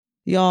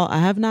Y'all, I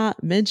have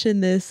not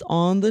mentioned this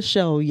on the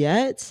show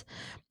yet.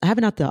 I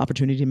haven't had the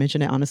opportunity to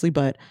mention it, honestly,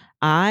 but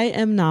I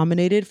am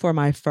nominated for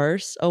my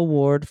first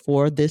award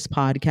for this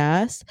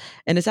podcast.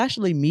 And it's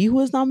actually me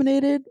who is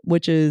nominated,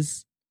 which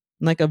is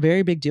like a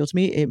very big deal to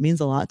me. It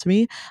means a lot to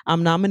me.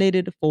 I'm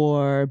nominated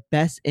for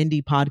Best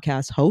Indie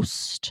Podcast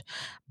Host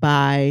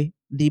by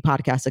the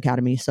Podcast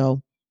Academy.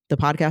 So the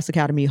Podcast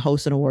Academy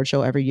hosts an award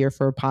show every year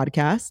for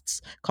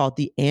podcasts called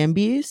the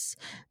Ambies.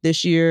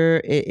 This year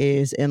it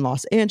is in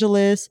Los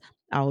Angeles.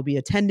 I will be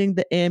attending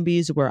the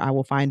Ambies where I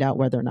will find out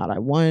whether or not I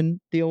won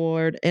the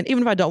award. And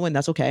even if I don't win,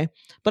 that's okay.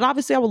 But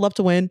obviously, I would love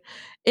to win.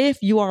 If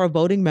you are a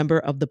voting member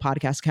of the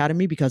Podcast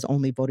Academy, because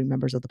only voting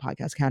members of the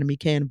Podcast Academy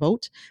can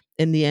vote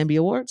in the Ambie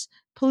Awards,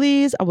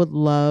 please, I would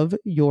love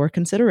your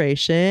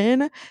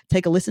consideration.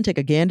 Take a listen, take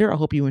a gander. I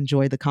hope you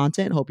enjoy the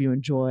content. I hope you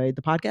enjoy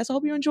the podcast. I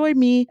hope you enjoy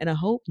me. And I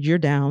hope you're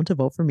down to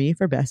vote for me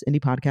for Best Indie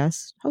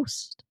Podcast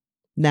Host.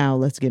 Now,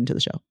 let's get into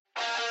the show.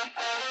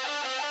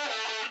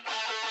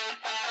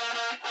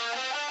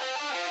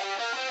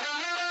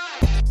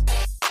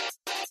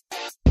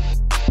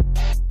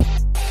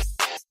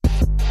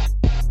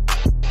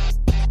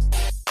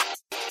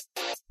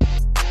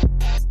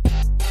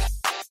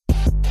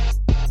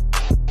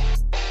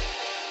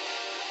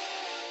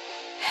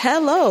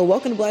 Hello,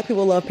 welcome to Black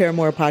People Love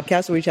Paramore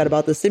podcast, where we chat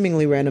about the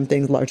seemingly random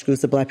things large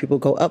groups of Black people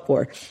go up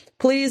for.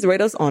 Please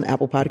rate us on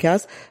Apple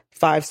Podcasts,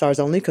 5 stars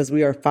only, because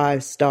we are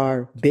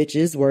 5-star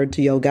bitches. Word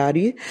to Yo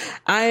Gotti.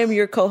 I am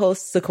your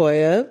co-host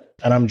Sequoia.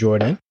 And I'm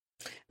Jordan.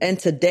 And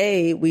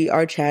today we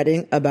are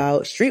chatting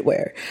about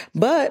streetwear.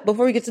 But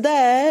before we get to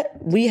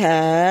that, we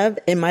have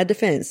In My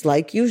Defense,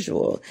 like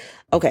usual.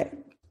 Okay,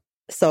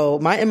 so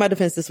my In My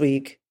Defense this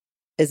week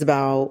is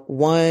about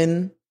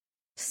one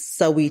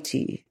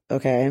Saweetie.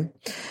 Okay.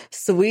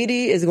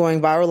 Saweetie is going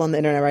viral on the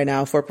internet right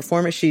now for a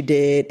performance she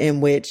did in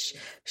which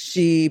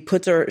she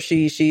puts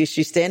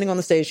she's standing on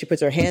the stage. She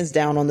puts her hands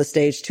down on the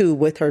stage too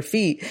with her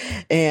feet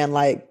and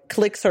like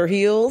clicks her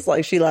heels.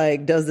 Like she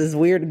like does this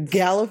weird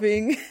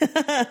galloping,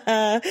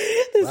 thing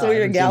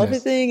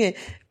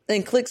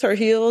and clicks her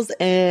heels.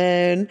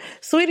 And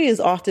Saweetie is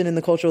often in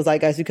the cultural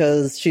zeitgeist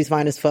because she's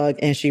fine as fuck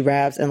and she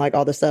raps and like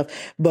all this stuff.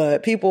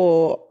 But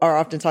people are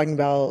often talking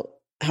about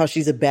how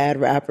she's a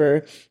bad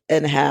rapper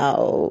and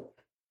how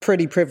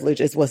pretty privilege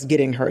is what's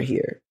getting her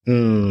here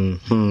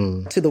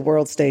to the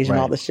world stage and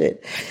all the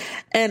shit.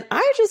 And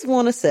I just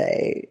want to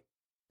say,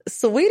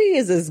 Saweetie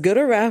is as good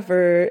a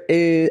rapper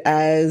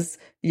as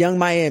Young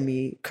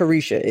Miami,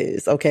 Carisha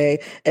is,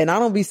 okay? And I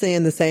don't be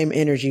seeing the same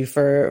energy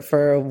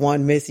for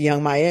one Miss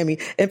Young Miami.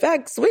 In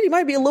fact, Saweetie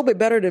might be a little bit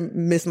better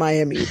than Miss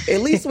Miami. At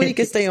least Saweetie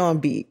can stay on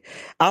beat.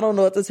 I don't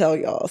know what to tell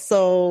y'all.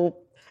 So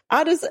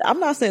I'm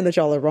not saying that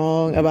y'all are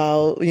wrong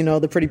about, you know,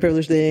 the pretty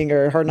privilege thing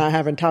or her not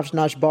having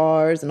top-notch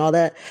bars and all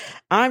that.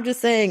 I'm just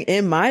saying,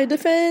 in my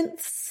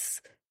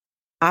defense,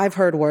 I've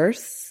heard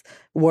worse.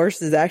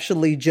 Worse is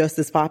actually just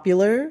as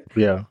popular.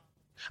 Yeah.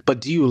 But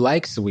do you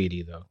like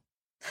Saweetie, though?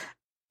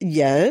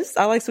 Yes,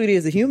 I like Saweetie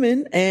as a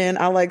human, and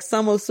I like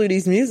some of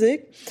Saweetie's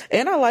music,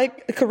 and I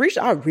like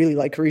Carisha. I really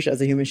like Carisha as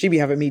a human. She be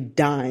having me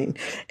dying,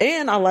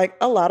 and I like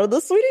a lot of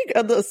the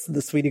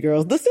City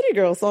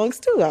Girls songs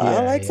too.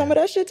 I like some of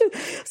that shit too.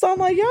 So I'm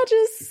like,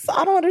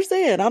 I don't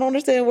understand. I don't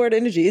understand where the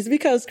energy is.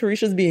 Because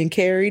Carisha's being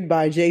carried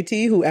by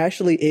JT, who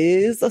actually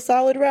is a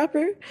solid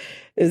rapper.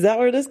 Is that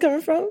where this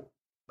coming from?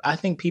 I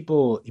think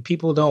people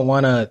don't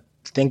want to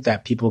think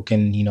that people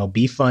can, you know,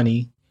 be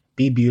funny,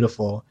 be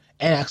beautiful,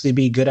 and actually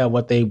be good at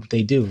what they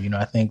do. You know,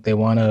 I think they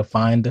want to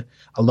find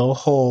a little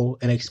hole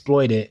and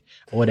exploit it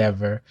or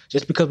whatever.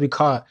 Just because we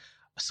caught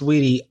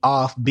Saweetie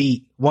off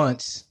beat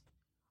once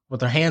with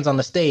her hands on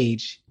the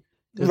stage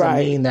doesn't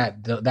mean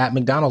that that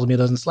McDonald's meal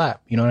doesn't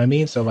slap. You know what I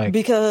mean? So like,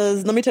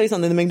 because let me tell you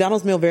something, the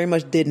McDonald's meal very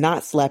much did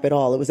not slap at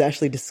all. It was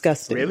actually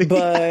disgusting. Really?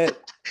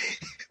 But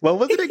what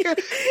was it again?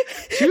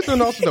 She was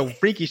doing all sorts of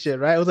freaky shit,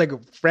 right? It was like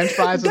French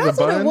fries with a bun. That's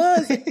what it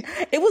was.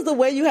 It was the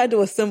way you had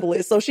to assemble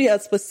it. So she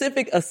had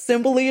specific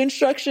assembly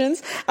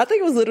instructions. I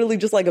think it was literally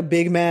just like a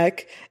Big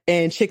Mac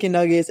and chicken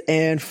nuggets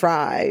and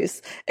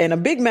fries. And a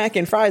Big Mac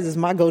and fries is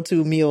my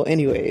go-to meal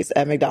anyways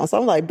at McDonald's. So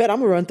I'm like, I'm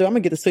gonna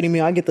get the sweetie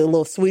meal. I get the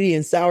little sweetie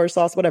and sour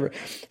sauce, whatever.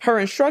 Her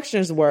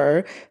instructions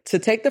were to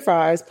take the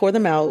fries, pour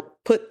them out,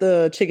 put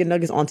the chicken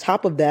nuggets on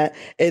top of that,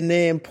 and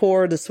then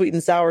pour the sweet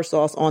and sour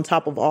sauce on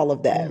top of all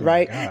of that,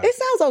 right? God. It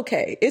sounds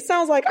okay. It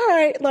sounds like, all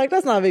right, like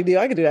that's not a big deal.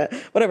 I can do that.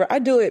 Whatever. I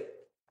do it.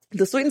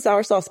 The sweet and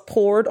sour sauce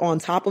poured on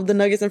top of the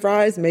nuggets and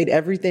fries made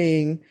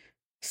everything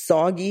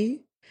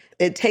soggy.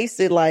 It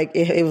tasted like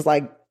it was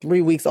like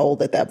 3 weeks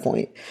old at that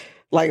point.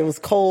 Like it was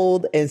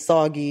cold and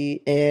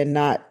soggy and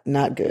not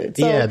good.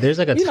 So, yeah, there's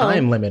like a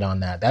time limit on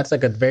that. That's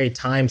like a very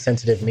time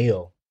sensitive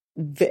meal.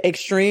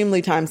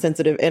 Extremely time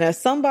sensitive. And as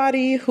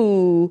somebody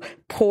who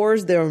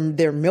pours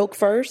their milk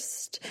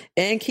first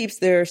and keeps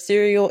their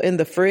cereal in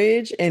the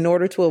fridge in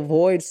order to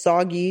avoid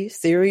soggy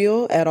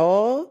cereal at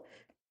all,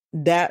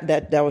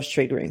 that was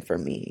triggering for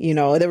me. You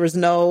know, there was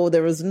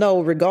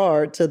no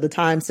regard to the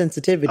time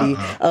sensitivity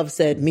of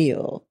said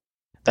meal.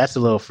 That's a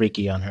little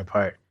freaky on her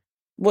part.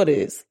 What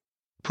is?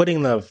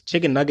 putting the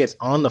chicken nuggets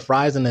on the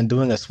fries and then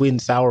doing a sweet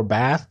and sour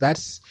bath.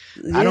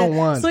 I don't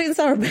want sweet and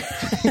sour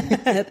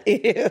bath.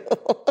 Ew.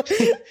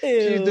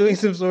 She's doing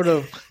some sort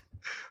of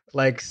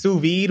like sous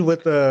vide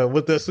with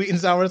the sweet and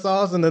sour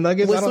sauce and the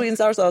nuggets. With sweet and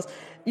sour sauce.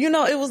 You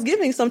know, it was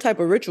giving some type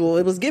of ritual.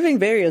 It was giving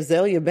very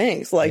Azalea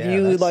Banks. Like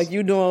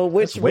you doing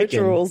witch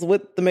rituals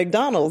with the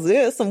McDonald's.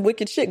 Yeah, some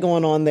wicked shit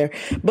going on there.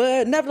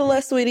 But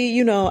nevertheless, sweetie,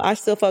 you know, I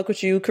still fuck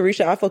with you.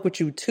 Carisha, I fuck with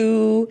you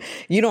too.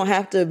 You don't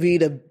have to be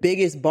the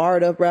biggest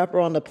barred up rapper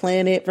on the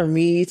planet for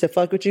me to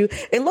fuck with you.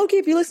 And low-key,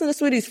 if you listen to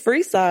Sweetie's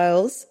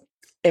freestyles,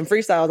 and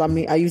freestyles, I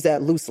mean, I use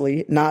that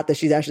loosely, not that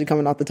she's actually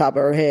coming off the top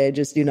of her head.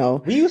 Just, you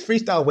know, we use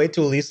freestyle way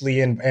too loosely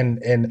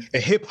in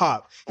hip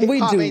hop. We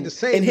do ain't the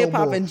same in hip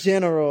hop in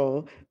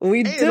general.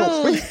 We do.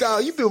 No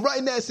freestyle. You've been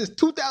writing that since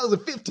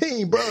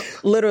 2015, bro.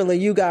 Literally,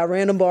 you got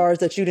random bars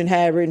that you didn't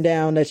have written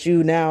down that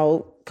you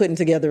now putting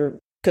together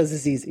because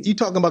it's easy. You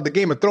talking about the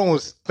Game of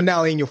Thrones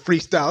finale in your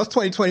freestyle? It's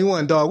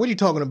 2021, dog. What are you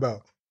talking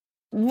about?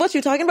 What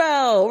you talking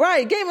about?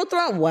 Right, Game of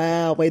Thrones.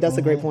 Wow, wait, that's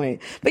a great point.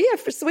 But yeah,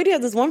 Sweetie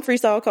has this one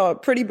freestyle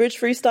called Pretty Bitch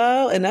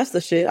Freestyle, and that's the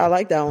shit. I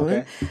like that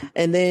one.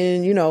 And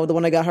then, you know, the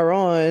one that got her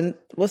on,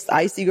 what's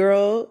Icy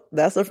Girl?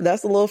 That's a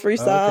little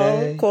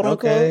freestyle, quote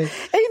unquote. And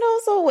you know,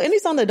 so any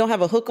song that don't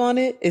have a hook on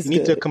it is good. You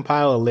need to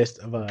compile a list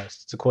of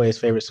Sequoia's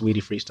favorite Sweetie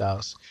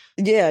freestyles.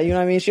 Yeah, you know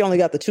what I mean? She only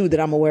got the 2 that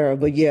I'm aware of,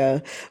 but yeah,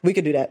 we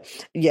could do that.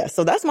 Yeah,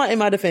 so that's in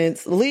my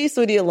defense. Leave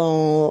Sweetie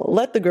alone.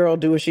 Let the girl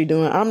do what she's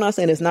doing. I'm not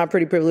saying it's not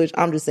pretty privilege.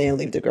 I'm just saying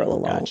leave the girl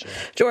alone. Gotcha.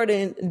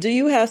 Jordan, do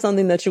you have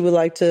something that you would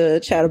like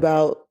to chat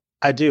about?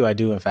 I do,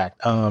 in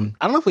fact. I don't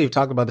know if we've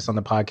talked about this on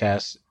the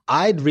podcast.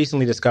 I'd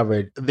recently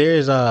discovered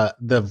there's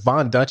the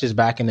Von Dutch is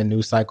back in the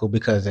news cycle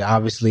because it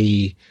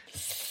obviously...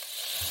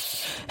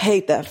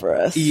 hate that for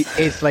us.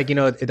 It's like, you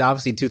know, it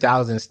obviously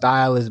 2000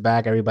 style is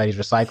back. Everybody's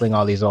recycling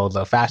all these old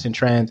fashion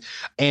trends,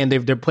 and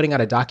they're putting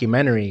out a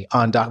documentary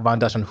on Von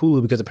Dutch on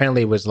Hulu because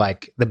apparently it was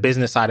like the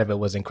business side of it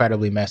was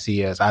incredibly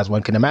messy as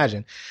one can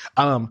imagine.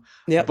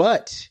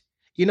 But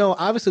you know,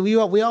 obviously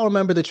we all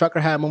remember the trucker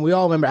hat moment. We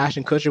all remember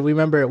Ashton Kutcher. We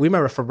remember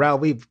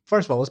Pharrell.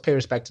 First of all, let's pay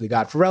respect to the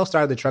God. Pharrell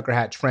started the trucker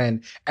hat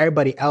trend.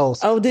 Everybody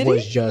else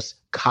was just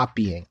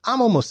copying.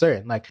 I'm almost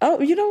certain. Like,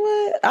 oh, you know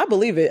what? I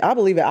believe it.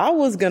 I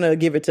was gonna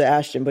give it to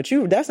Ashton, but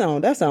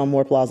that sound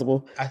more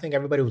plausible. I think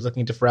everybody was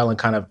looking to Pharrell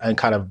and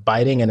kind of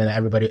biting, and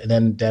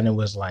then it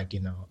was like, you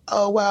know,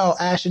 oh wow,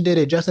 Ashton did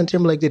it. Justin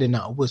Timberlake did it.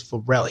 No, it was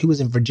Pharrell. He was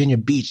in Virginia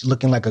Beach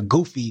looking like a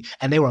goofy,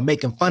 and they were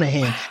making fun of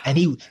him, and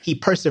he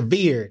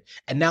persevered,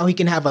 and now we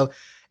can have a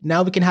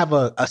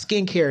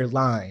skincare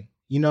line,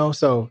 you know.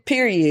 So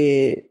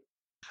period.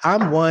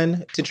 I'm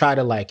one to try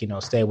to, like, you know,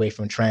 stay away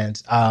from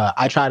trends.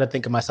 I try to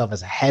think of myself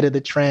as ahead of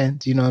the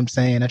trend. You know what I'm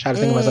saying? I try to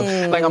think of myself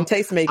like I'm a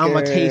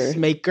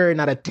tastemaker,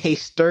 not a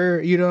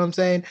taster. You know what I'm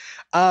saying?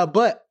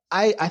 But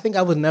I think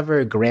I was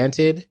never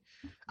granted.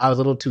 I was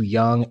a little too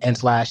young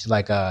and /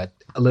 like a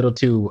little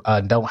too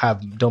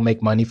don't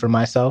make money for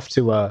myself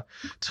to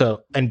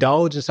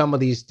indulge in some of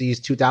these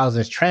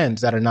 2000s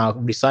trends that are now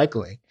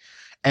recycling.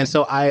 And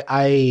so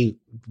I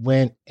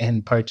went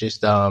and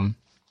purchased a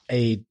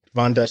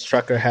Von Dutch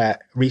trucker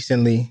hat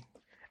recently,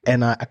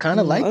 and I kind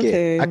of like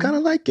it. I kind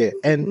of like it,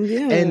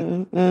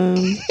 and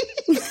so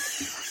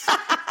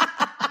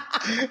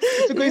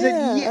Grace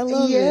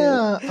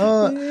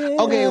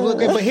okay, look,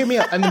 but hear me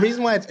out. And the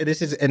reason why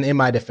this is in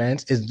my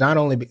defense is not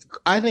only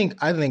I think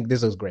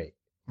this looks great.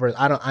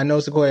 I know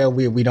Sequoia,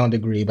 we don't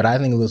agree, but I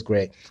think it looks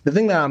great. The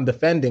thing that I'm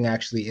defending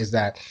actually is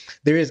that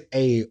there is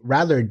a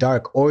rather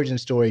dark origin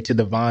story to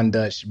the Von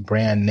Dutch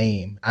brand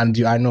name. I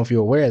don't know if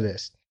you're aware of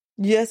this.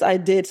 Yes, I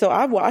did. So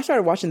I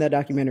started watching that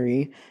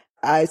documentary.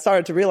 I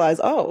started to realize,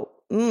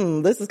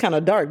 this is kind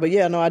of dark. But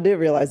yeah, no, I did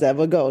realize that.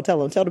 But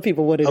tell the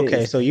people what it is.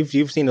 Okay, so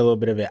you've seen a little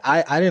bit of it.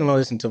 I didn't know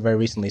this until very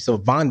recently. So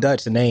Von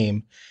Dutch, the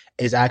name,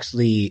 is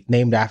actually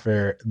named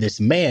after this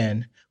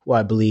man who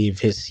I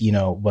believe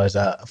was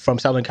from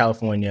Southern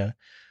California,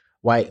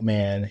 white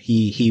man.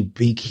 He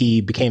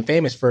became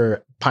famous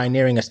for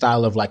pioneering a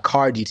style of like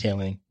car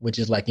detailing, which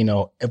is like, you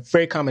know,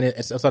 very common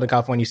in Southern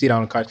California. You see it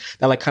on cars,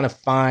 that like kind of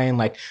fine,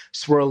 like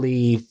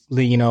swirly,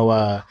 you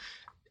know,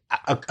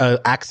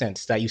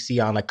 accents that you see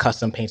on like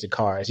custom painted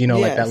cars, you know,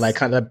 like that, like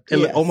kind of,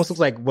 it almost looks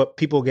like what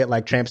people get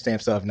like tramp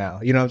stamps of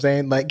now. You know what I'm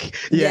saying? Like,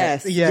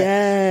 yes.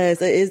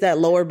 It is that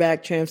lower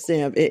back tramp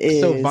stamp. It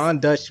is. So Von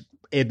Dutch,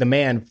 the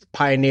man,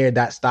 pioneered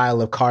that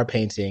style of car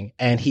painting,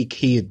 and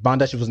Von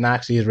Dutch was not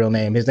actually his real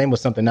name. His name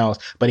was something else,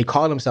 but he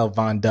called himself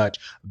Von Dutch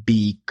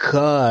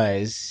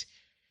because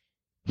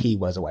he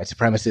was a white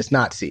supremacist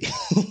Nazi.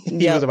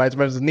 He was a white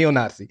supremacist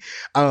neo-Nazi.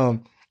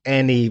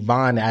 And he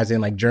Von as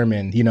in like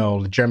German, you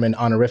know, German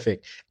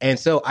honorific. And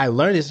so I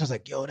learned this and I was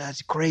like, yo,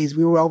 that's crazy.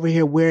 We were over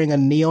here wearing a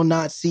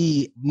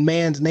neo-Nazi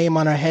man's name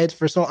on our heads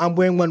so I'm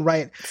wearing one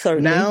right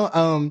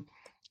now.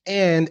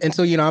 And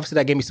so, you know, obviously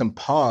that gave me some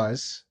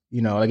pause.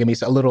 You know, that gave me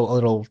a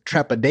little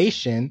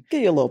trepidation.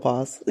 Give you a little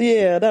pause.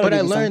 Yeah. But I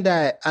learned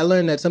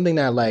that something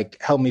that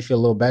like helped me feel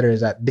a little better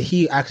is that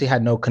he actually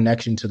had no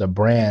connection to the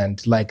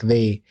brand. Like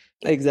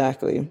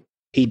Exactly.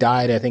 He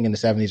died, I think, in the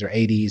 70s or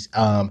 80s.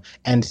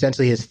 And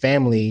essentially his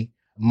family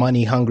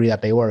money hungry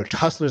that they were,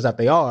 hustlers that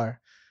they are,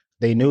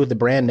 they knew the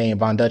brand name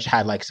Von Dutch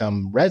had like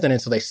some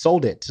resonance, so they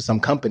sold it to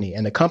some company,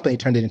 and the company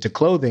turned it into a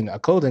clothing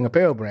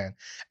apparel brand.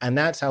 And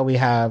that's how we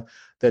have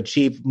the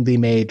cheaply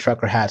made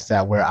trucker hats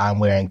that I'm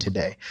wearing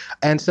today.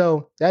 And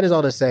so that is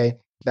all to say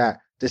that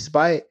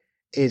despite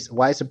its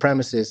white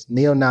supremacist,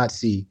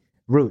 neo-Nazi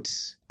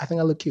roots, I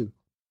think I look cute.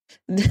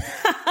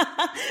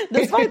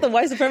 Despite the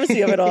white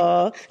supremacy of it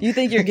all, you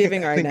think you're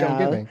giving right now. I'm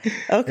giving.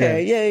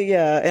 Okay,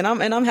 yeah. And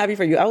I'm happy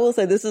for you. I will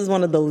say this is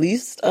one of the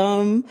least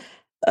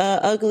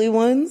ugly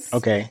ones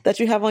that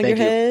you have on your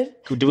head.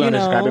 Do we want to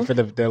describe it for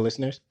the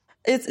listeners?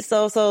 It's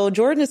so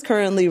Jordan is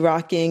currently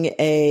rocking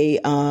a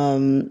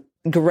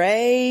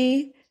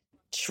gray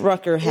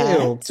trucker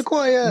hat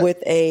Sequoia.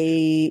 with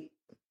a.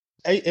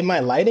 Am I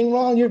lighting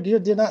wrong? You're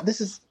not.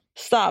 This is.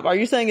 Stop. Are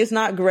you saying it's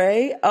not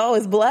gray? Oh,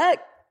 it's black?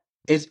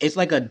 It's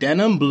like a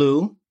denim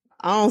blue.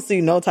 I don't see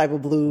no type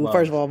of blue,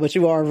 first of all, but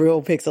you are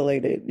real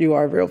pixelated.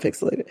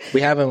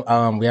 We haven't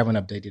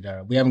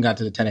updated we haven't got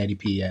to the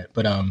 1080p yet,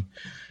 but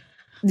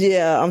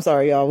yeah, I'm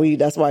sorry, y'all.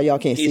 That's why y'all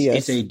can't see us.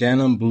 It's a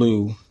denim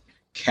blue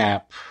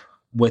cap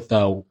with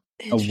a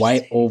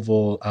white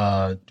oval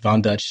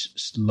Von Dutch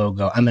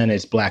logo, and then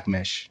it's black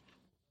mesh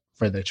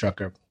for the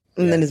trucker.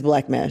 And then it's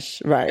black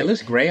mesh, right? It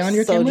looks gray on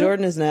your camera? So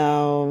Jordan is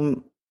now.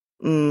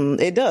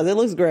 It does. It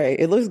looks gray.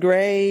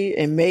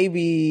 And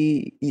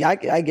maybe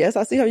I guess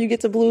I see how you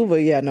get to blue,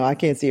 but yeah, no, I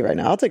can't see it right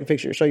now. I'll take a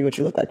picture, show you what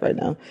you look like right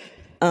now.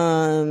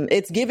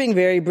 It's giving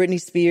very Britney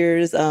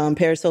Spears,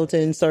 Paris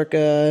Hilton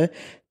circa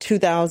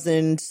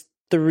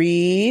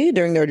 2003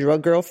 during their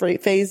drug girl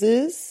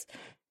phases.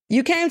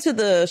 You came to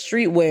the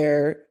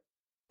streetwear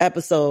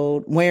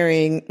episode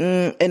wearing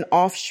an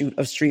offshoot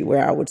of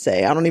streetwear, I would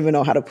say. I don't even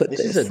know how to put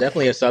this. This is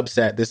definitely a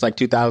subset. This like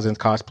 2000s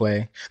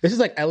cosplay. This is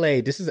like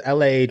LA. This is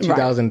LA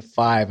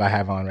 2005 right. I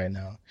have on right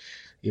now.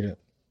 You know.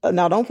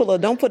 Now don't put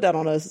that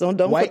on us. Don't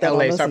white put that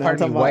LA. on us. Start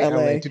pardoning white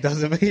LA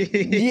 2005.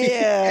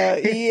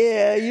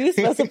 yeah. You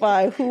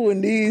specify who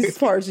in these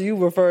parts you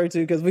refer to,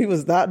 because we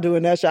was not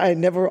doing that shit. I had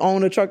never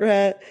owned a trucker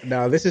hat.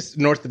 No, this is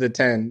north of the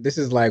 10. This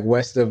is like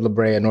west of La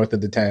Brea, north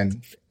of the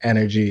 10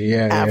 energy.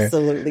 Yeah,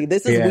 absolutely.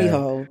 This is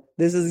WeHo.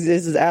 This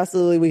is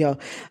absolutely WeHo.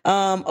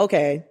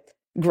 Okay,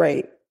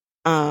 great.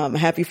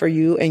 Happy for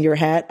you and your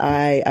hat.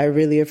 I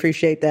really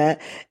appreciate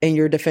that. In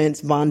your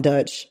defense, Von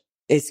Dutch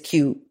is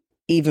cute.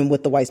 Even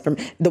with the white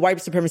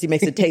supremacy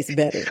makes it taste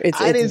better.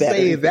 I didn't better,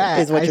 say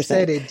that. Is what you're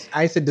saying.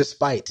 I said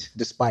despite.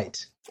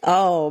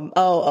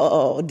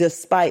 Oh.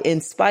 Despite, in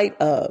spite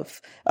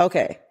of.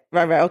 Okay.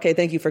 Right. Okay.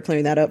 Thank you for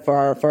clearing that up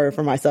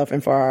for myself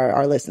and for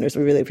our listeners.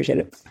 We really appreciate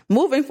it.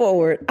 Moving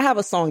forward, I have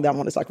a song that I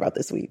want to talk about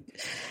this week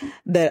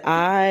that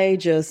I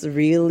just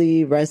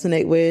really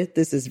resonate with.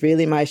 This is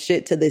really my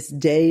shit. To this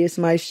day, it's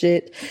my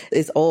shit.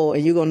 It's old,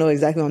 and you're going to know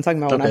exactly what I'm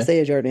talking about when I say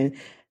it, Jordan.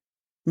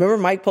 Remember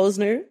Mike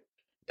Posner?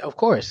 Of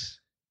course.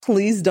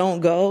 Please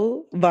Don't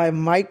Go by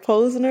Mike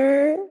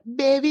Posner.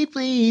 Baby,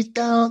 please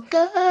don't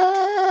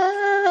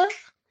go.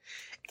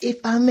 If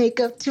I make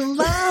up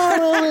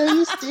tomorrow, will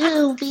you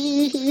still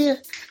be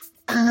here?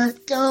 I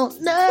don't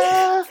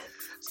know.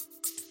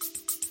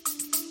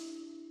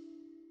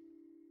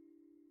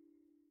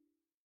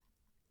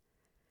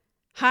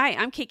 Hi,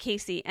 I'm Kate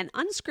Casey, an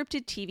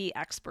unscripted TV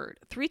expert.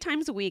 3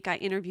 times a week, I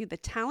interview the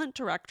talent,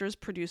 directors,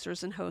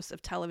 producers, and hosts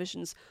of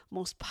television's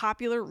most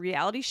popular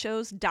reality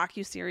shows,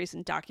 docuseries,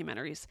 and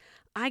documentaries.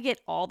 I get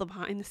all the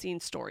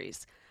behind-the-scenes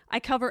stories. I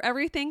cover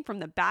everything from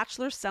The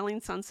Bachelor, Selling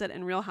Sunset,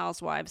 and Real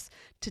Housewives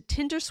to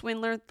Tinder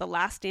Swindler, The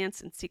Last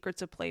Dance, and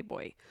Secrets of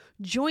Playboy.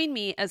 Join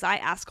me as I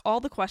ask all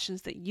the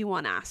questions that you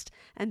want asked.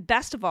 And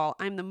best of all,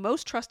 I'm the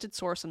most trusted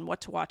source on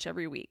what to watch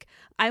every week.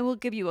 I will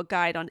give you a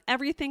guide on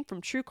everything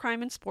from true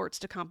crime and sports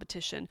to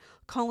competition,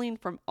 calling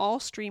from all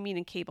streaming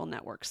and cable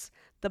networks.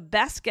 The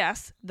best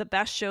guests, the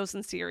best shows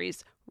and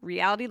series.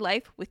 Reality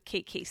Life with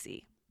Kate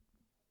Casey.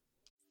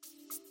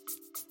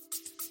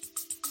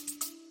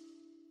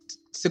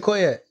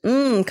 Sequoia.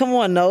 Come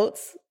on,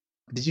 Notes.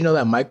 Did you know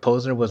that Mike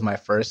Posner was my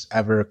first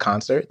ever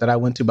concert that I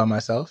went to by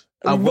myself?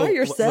 By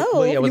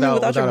yourself? Yeah,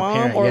 without your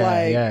mom? Or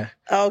yeah.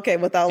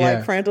 Without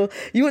parental.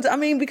 You went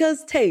to,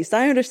 because taste.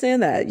 I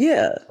understand that.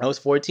 Yeah. I was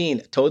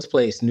 14. Toad's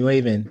Place, New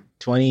Haven,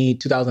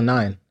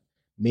 2009.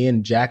 Me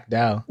and Jack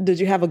Dow. Did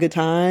you have a good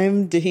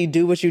time? Did he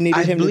do what you needed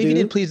him to do? I believe he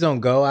did Please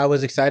Don't Go. I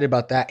was excited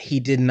about that. He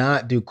did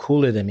not do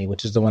Cooler Than Me,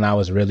 which is the one I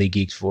was really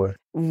geeked for.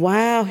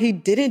 Wow, he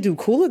didn't do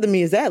Cooler Than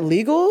Me. Is that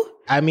legal?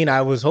 I mean,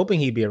 I was hoping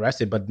he'd be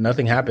arrested, but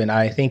nothing happened.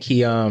 I think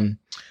he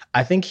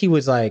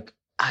was like,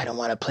 I don't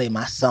want to play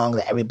my song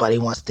that everybody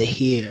wants to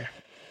hear.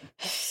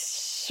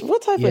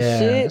 What type of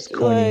shit?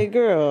 Like,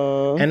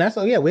 girl. And that's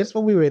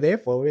what we were there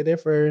for. We were there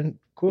for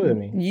Cooler Than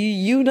Me.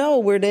 You know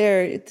we're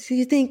there. Do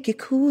you think you're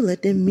cooler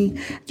than me?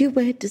 You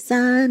wear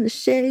designer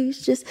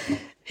shades.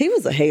 He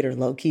was a hater,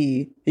 low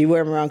key. You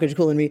wear him around because you're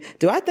cooler than me.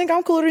 Do I think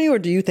I'm cooler than you, or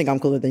do you think I'm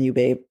cooler than you,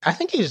 babe? I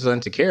think he's just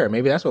insecure.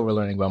 Maybe that's what we're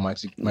learning about Mike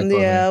Posner.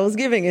 Yeah, I was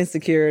giving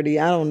insecurity.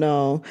 I don't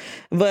know.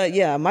 But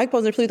yeah, Mike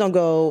Posner, Please Don't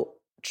Go.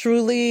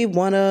 Truly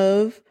one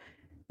of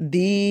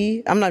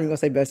I'm not even gonna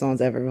say best songs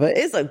ever, but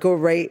it's a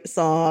great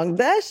song.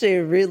 That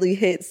shit really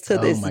hits to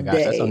this my gosh,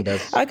 day. that song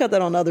does. I got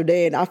that on the other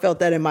day and I felt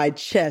that in my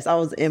chest. I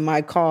was in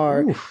my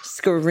car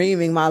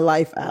screaming my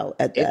life out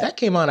at that. If that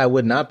came on, I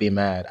would not be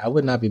mad. I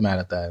would not be mad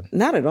at that.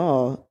 Not at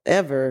all,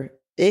 ever.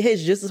 It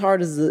hits just as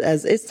hard as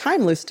it's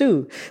timeless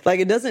too. Like,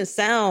 it doesn't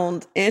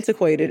sound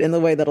antiquated in the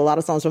way that a lot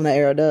of songs from that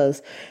era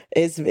does.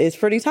 It's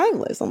pretty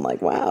timeless. I'm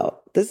like, wow,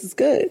 this is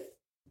good.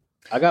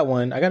 I got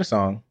a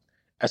song.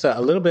 I saw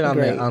a little bit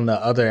on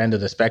the other end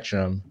of the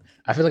spectrum.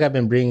 I feel like I've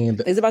been bringing.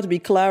 Is it about to be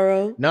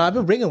Claro? No, I've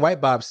been bringing white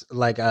bops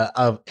like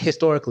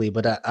historically,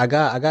 but I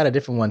got a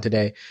different one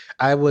today.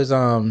 I was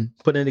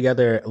putting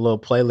together a little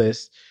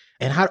playlist,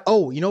 and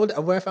you know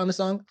where I found the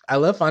song? I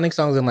love finding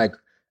songs in like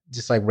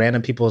just like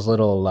random people's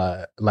little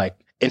like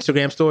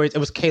Instagram stories. It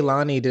was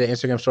Kaylani did an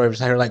Instagram story of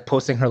her like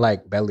posting her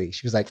like belly.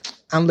 She was like,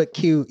 "I'm look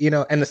cute," you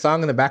know. And the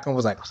song in the background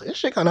was like, "This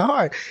shit kind of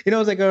hard," you know.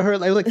 It was like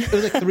it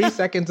was like 3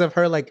 seconds of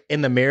her like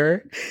in the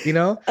mirror, you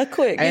know. A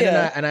quick, and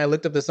yeah. And I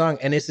looked up the song,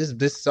 and it's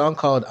this song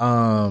called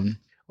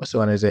what's the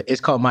one is it?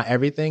 It's called "My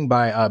Everything"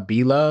 by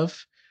B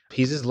Love.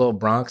 He's this little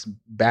Bronx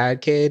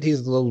bad kid. He's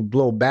a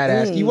little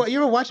badass. You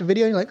ever watch a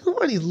video and you're like, who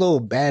are these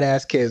little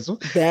badass kids?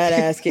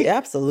 Badass kid.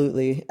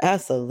 Absolutely.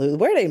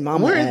 Where they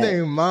mama Where at? is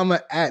their mama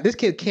at? This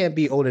kid can't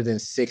be older than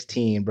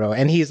 16, bro.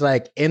 And he's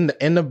like in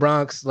the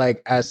Bronx,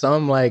 like at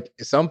some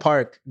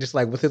park, just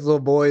like with his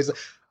little boys,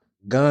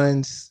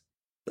 guns.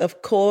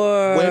 Of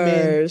course.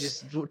 Women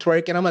just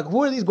twerking. I'm like,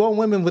 who are these grown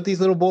women with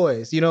these little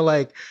boys? You know,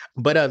 like,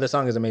 but the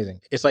song is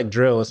amazing. It's like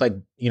drill. It's like,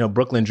 you know,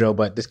 Brooklyn drill,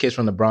 but this kid's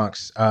from the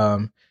Bronx.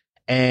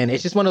 And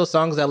it's just one of those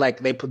songs that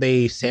like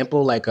they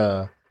sample like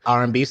a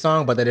R&B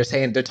song, but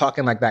they're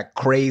talking like that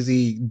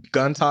crazy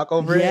gun talk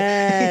over it.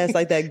 Yes,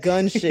 like that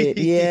gun shit.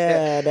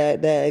 Yeah,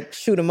 that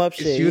shoot 'em up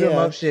shit. Shoot 'em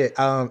up shit.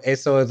 And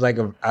so it's like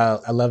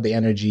I love the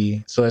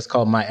energy. So it's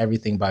called "My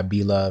Everything" by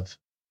B Love.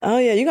 Oh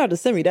yeah, you got to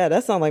send me that.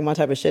 That sounds like my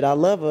type of shit. I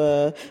love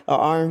a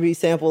R&B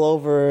sample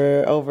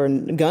over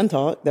gun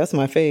talk. That's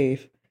my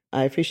fave.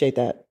 I appreciate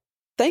that.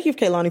 Thank you,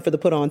 Kaylani, for the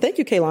put on. Thank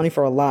you, Kaylani,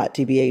 for a lot,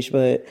 TBH,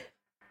 but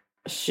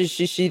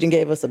she done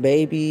gave us a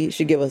baby.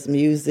 She give us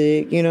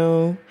music, you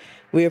know.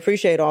 We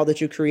appreciate all that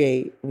you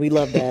create. We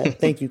love that.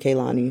 Thank you,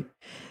 Kaylani.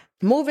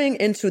 Moving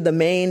into the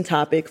main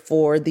topic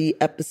for the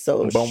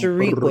episode,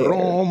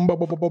 streetwear.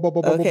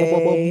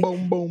 Okay.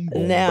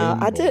 Now,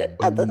 I did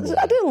a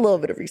little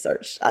bit of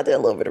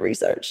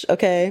research.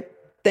 Okay.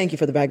 Thank you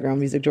for the background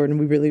music, Jordan.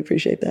 We really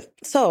appreciate that.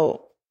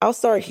 So I'll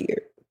start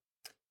here.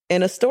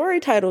 In a story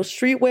titled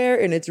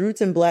 "Streetwear and Its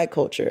Roots in Black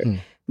Culture"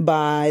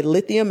 by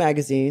Lithium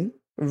Magazine,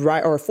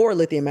 for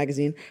Lithium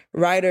Magazine,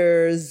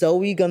 writer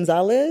Zoe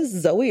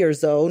Gonzalez,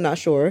 not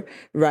sure,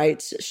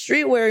 writes,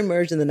 streetwear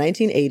emerged in the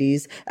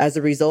 1980s as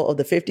a result of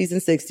the 50s and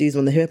 60s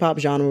when the hip-hop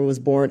genre was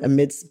born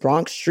amidst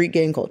Bronx street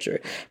gang culture.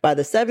 By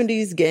the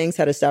 70s, gangs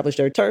had established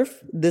their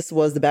turf. This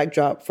was the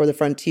backdrop for the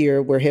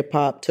frontier where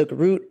hip-hop took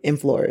root and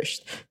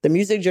flourished. The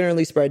music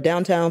generally spread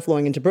downtown,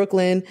 flowing into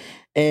Brooklyn,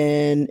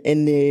 and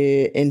in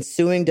the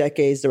ensuing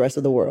decades, the rest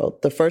of the world.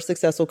 The first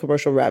successful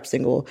commercial rap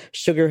single,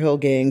 Sugar Hill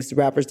Gang's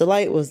Rapper's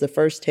Delight, was the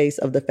first taste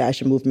of the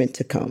fashion movement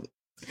to come.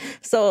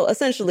 So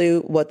essentially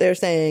what they're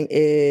saying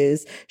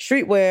is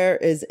streetwear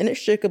is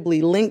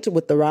inextricably linked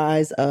with the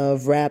rise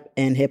of rap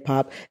and hip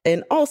hop,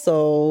 and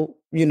also,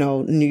 you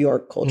know, New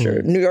York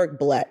culture, New York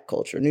Black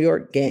culture, New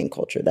York gang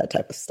culture, that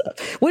type of stuff,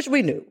 which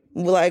we knew.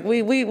 Like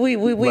we knew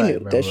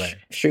that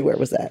streetwear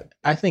was that.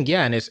 I think,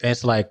 yeah, and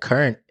it's like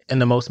current and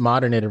the most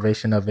modern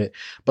iteration of it.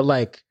 But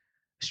like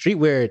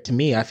streetwear, to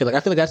me, I feel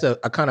like that's a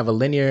kind of a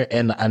linear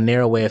and a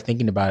narrow way of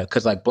thinking about it.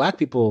 Because like Black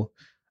people,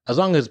 as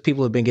long as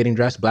people have been getting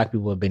dressed, Black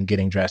people have been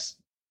getting dressed.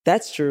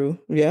 That's true.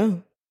 Yeah.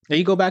 Now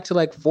you go back to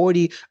like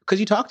 40, because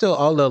you talk to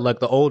all the like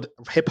the old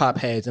hip hop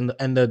heads, and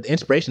the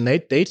inspiration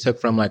they took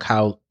from like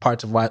how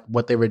parts of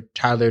what they were,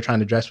 how they were trying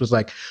to dress was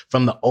like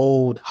from the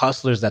old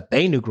hustlers that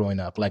they knew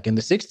growing up, like in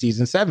the 60s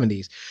and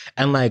 70s.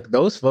 And like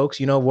those folks,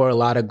 you know, wore a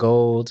lot of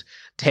gold,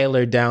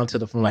 tailored down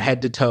to from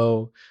head to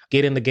toe,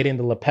 getting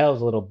the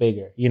lapels a little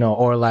bigger, you know,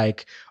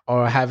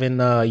 or having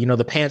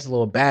the pants a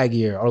little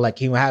baggier, or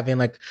like, you know, having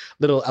like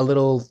a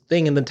little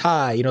thing in the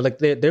tie, you know, like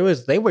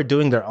they were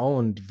doing their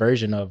own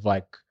version of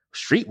like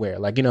streetwear,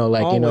 like, you know,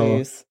 like,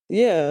 always. You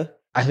know, yeah.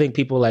 I think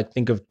people like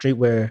think of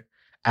streetwear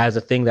as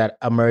a thing that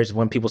emerged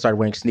when people started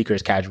wearing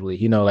sneakers casually,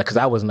 you know, like, because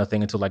that wasn't a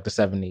thing until like the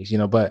 70s, you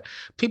know, but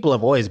people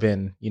have always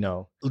been, you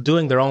know,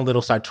 doing their own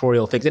little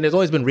sartorial things. And it's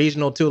always been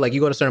regional too. Like you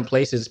go to certain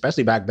places,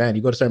 especially back then,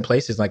 you go to certain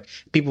places, like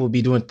people would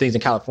be doing things in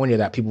California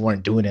that people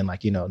weren't doing in,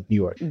 like, you know, New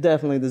York.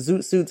 Definitely the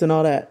zoot suits and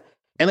all that.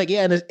 And like,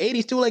 yeah, in the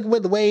 80s too, like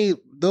with the way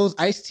those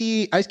Ice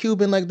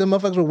Cube and like the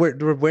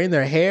motherfuckers were wearing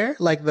their hair,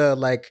 like the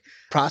like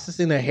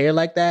processing their hair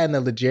like that,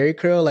 and the Jerry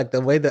curl, like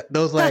the way that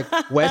those like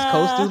West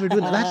Coast dudes were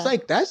doing.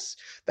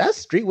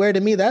 That's streetwear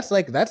to me. That's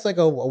like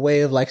a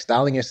way of like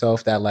styling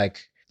yourself that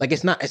like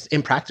it's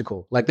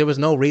impractical. Like there was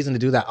no reason to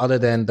do that other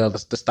than the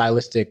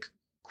stylistic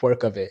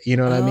quirk of it. You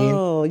know what I mean?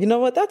 Oh, you know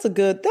what? That is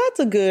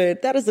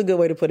a good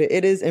way to put it.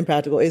 It is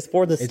impractical. It's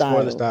for the style. It's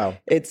for the style.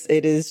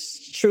 It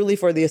is truly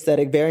for the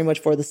aesthetic, very much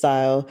for the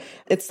style.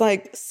 It's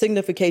like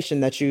signification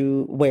that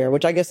you wear,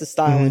 which I guess is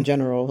style in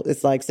general.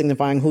 It's like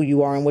signifying who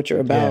you are and what you're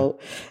about.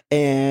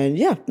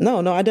 Yeah.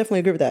 And I definitely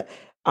agree with that.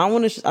 I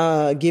want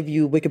to give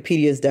you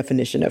Wikipedia's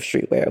definition of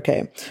streetwear,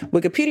 okay?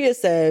 Wikipedia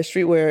says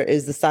streetwear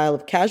is the style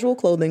of casual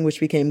clothing which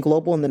became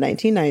global in the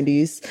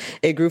 1990s.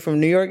 It grew from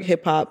New York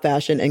hip-hop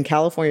fashion and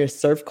California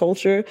surf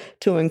culture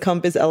to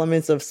encompass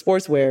elements of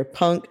sportswear,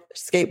 punk,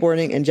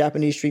 skateboarding, and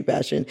Japanese street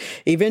fashion.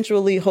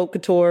 Eventually, haute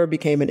couture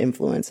became an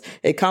influence.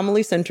 It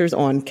commonly centers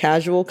on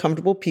casual,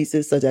 comfortable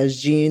pieces such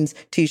as jeans,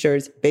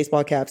 t-shirts,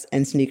 baseball caps,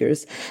 and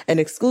sneakers, and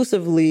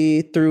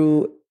exclusively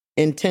through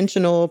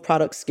intentional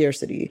product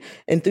scarcity.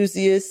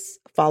 Enthusiasts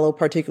follow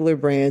particular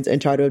brands and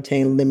try to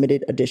obtain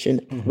limited edition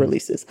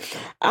releases.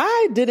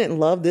 I didn't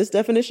love this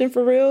definition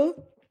for real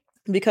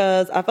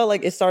because I felt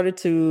like it started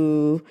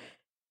to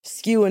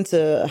skew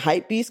into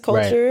hype beast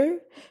culture,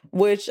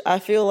 which I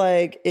feel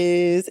like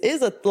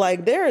is a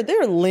like they're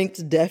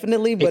linked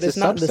definitely, but it's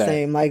not the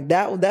same. Like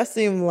that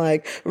seemed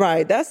like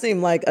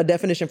a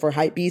definition for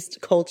hype beast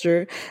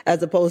culture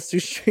as opposed to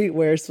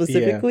streetwear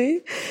specifically. Yeah.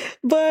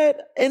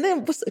 But and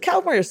then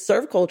California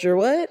surf culture.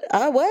 What?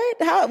 What was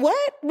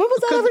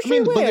that ever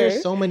streetwear? But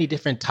there's so many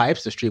different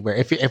types of streetwear.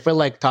 If we're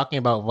like talking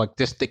about like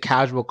just the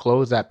casual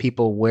clothes that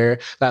people wear,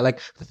 that like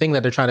the thing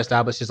that they're trying to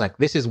establish is like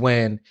this is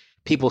when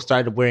people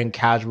started wearing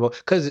casual,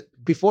 because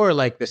before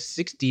like the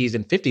 60s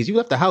and 50s, you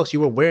left the house, you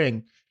were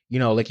wearing,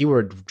 like you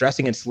were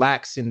dressing in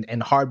slacks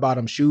and hard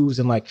bottom shoes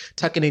and like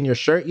tucking in your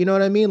shirt. You know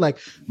what I mean? Like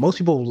most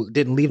people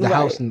didn't leave the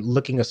house and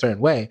looking a certain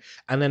way.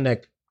 And then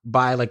like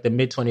by like the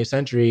mid 20th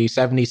century,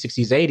 70s,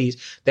 60s,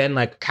 80s, then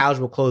like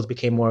casual clothes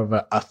became more of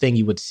a thing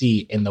you would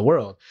see in the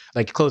world.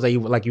 Like clothes that you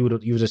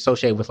would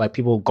associate with like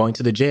people going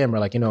to the gym or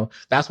like,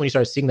 that's when you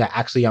started seeing that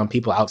actually on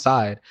people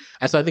outside.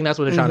 And so I think that's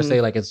what they're trying to say,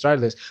 like it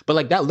started this. But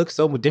like that looks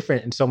so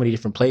different in so many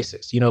different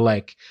places,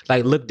 like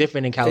look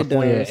different in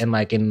California and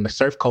like in the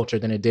surf culture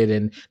than it did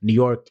in New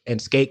York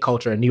and skate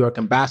culture and New York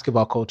and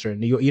basketball culture and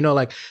New York,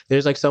 like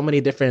there's like so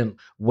many different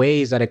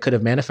ways that it could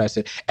have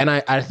manifested. And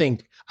I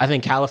think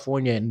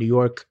California and New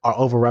York are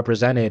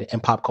overrepresented in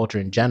pop culture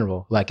in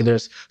general. Like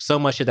there's so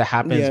much shit that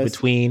happens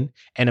between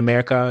and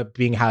America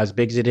being how as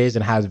big as it is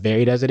and how as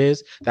varied as it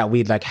is that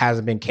we like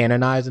hasn't been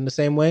canonized in the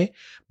same way.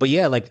 But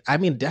yeah, like, I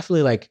mean,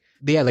 definitely like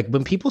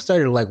when people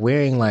started like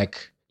wearing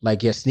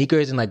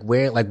sneakers and like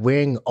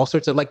wearing all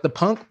sorts of like the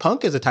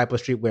punk is a type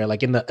of streetwear.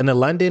 Like in the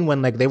London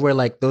when like they were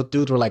like those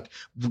dudes were like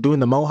doing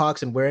the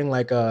mohawks and wearing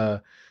like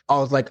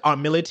all like our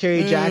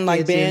military jackets,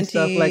 like banties and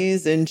stuff like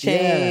and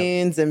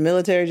chains and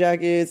military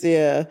jackets.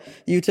 Yeah.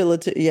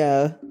 Utility.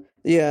 Yeah.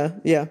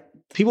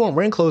 People weren't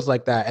wearing clothes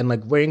like that and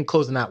like wearing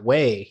clothes in that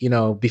way,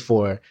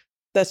 before.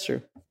 That's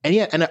true. And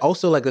yeah, and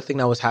also like the thing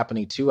that was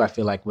happening too, I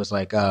feel like was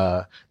like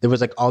there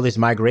was like all this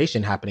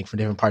migration happening from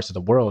different parts of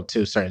the world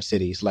to certain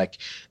cities. Like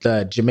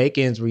the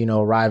Jamaicans were,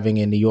 arriving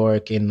in New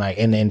York and like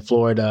in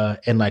Florida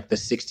in like the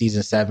 60s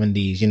and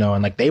 70s,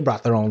 and like they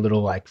brought their own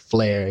little like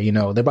flair,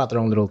 they brought their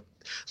own little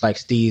like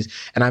steez.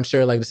 And I'm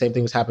sure like the same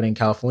thing was happening in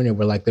California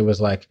where like there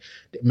was like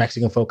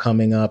Mexican folk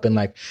coming up and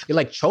like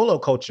cholo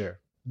culture.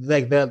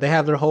 Like they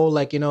have their whole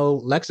like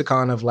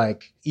lexicon of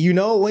like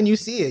when you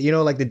see it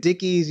like the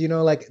Dickies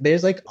like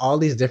there's like all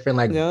these different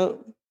like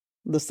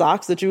the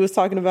socks that you was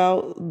talking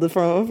about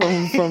from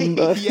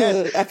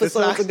yes, episodes the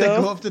socks ago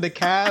that go up to the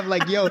calf,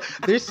 like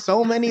there's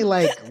so many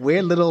like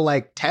weird little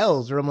like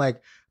tells where I'm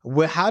like,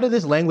 well, how did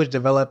this language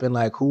develop and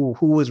like who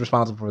was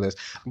responsible for this?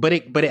 But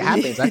it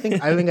happens. I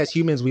think as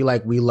humans we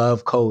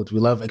love codes, we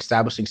love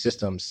establishing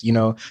systems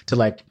to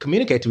like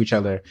communicate to each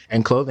other,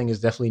 and clothing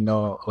is definitely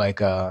no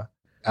like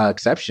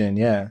exception.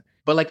 Yeah.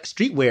 But like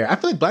streetwear, I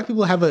feel like Black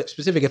people have a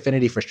specific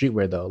affinity for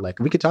streetwear though. Like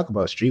we could talk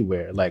about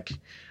streetwear, like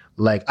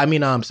the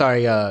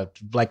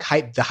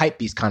hype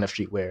beast kind of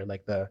streetwear,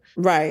 like the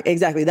right,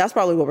 exactly. That's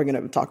probably what we're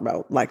gonna talk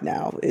about like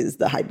now is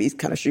the hype beast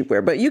kind of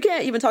streetwear. But you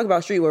can't even talk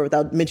about streetwear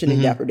without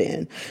mentioning Dapper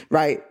Dan,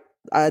 right?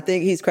 I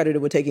think he's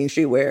credited with taking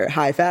streetwear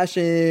high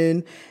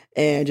fashion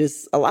and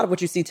just a lot of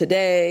what you see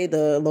today,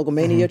 the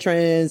logomania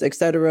trends,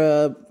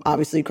 etc.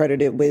 Obviously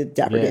credited with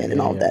Dapper Dan, and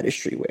all of that is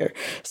streetwear.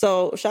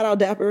 So shout out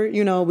Dapper.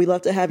 We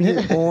love to have you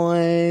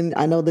on.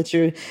 I know that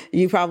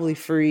you probably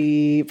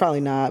free,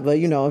 probably not, but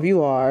if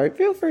you are,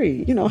 feel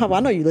free. I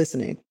know you're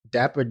listening.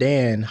 Dapper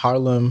Dan,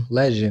 Harlem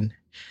legend.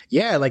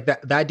 Yeah, like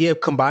the idea of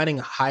combining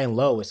high and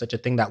low is such a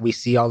thing that we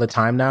see all the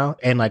time now.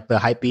 And like the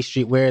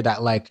hypebeast streetwear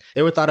that like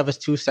they were thought of as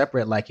two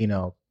separate like,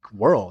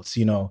 worlds,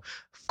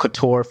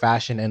 couture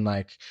fashion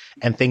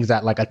and things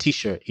that like a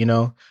t-shirt,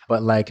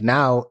 but like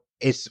now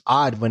it's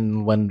odd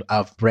when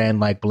a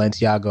brand like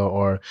Balenciaga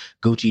or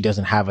Gucci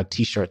doesn't have a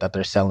t-shirt that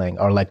they're selling,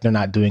 or like they're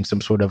not doing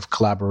some sort of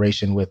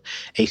collaboration with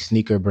a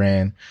sneaker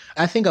brand.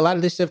 I think a lot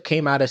of this stuff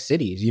came out of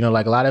cities,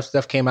 like a lot of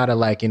stuff came out of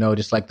like,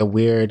 just like the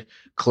weird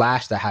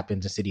clash that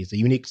happens in cities, the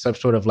unique some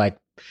sort of like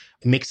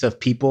mix of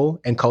people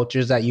and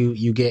cultures that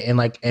you get in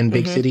like in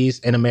big cities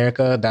in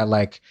America, that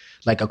like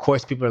of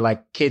course people are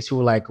like kids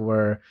who like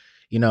were,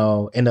 you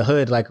know, in the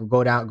hood, like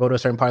go to a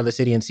certain part of the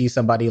city and see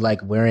somebody like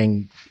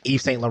wearing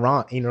Yves Saint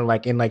Laurent, you know,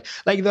 like in like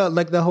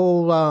the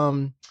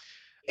whole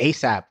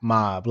ASAP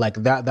mob, like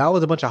that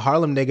was a bunch of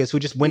Harlem niggas who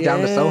just went down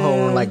to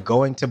Soho and like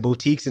going to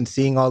boutiques and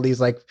seeing all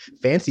these like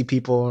fancy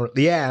people,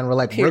 and we're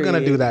like, we're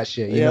gonna do that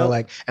shit, you know,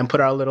 like, and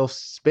put our little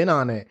spin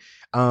on it.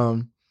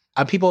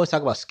 People always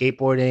talk about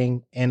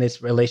skateboarding and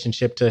its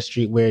relationship to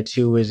streetwear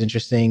too is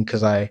interesting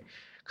because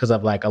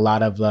of like a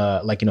lot of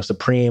like, you know,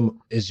 Supreme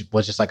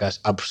was just like a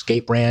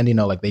skate brand, you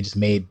know, like they just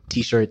made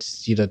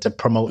t-shirts, you know, to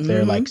promote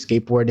their like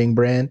skateboarding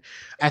brand.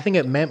 I think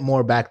it meant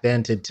more back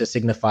then to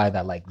signify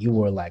that like you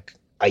were like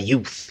a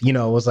youth, you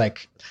know, it was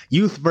like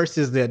youth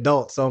versus the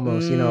adults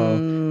almost, you know,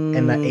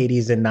 in the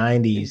 80s and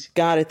 90s.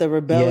 Got it, the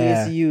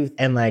rebellious youth.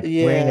 And like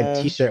wearing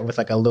a t-shirt with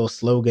like a little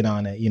slogan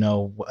on it, you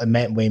know, it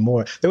meant way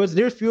more. There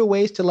were fewer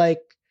ways to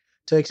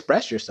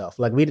express yourself.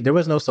 Like there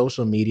was no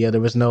social media, there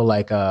was no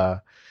like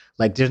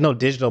there's no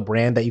digital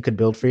brand that you could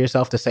build for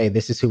yourself to say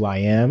this is who I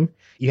am.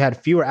 You had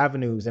fewer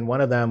avenues, and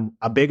one of them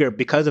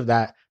because of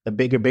that, the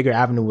bigger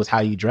avenue was how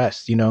you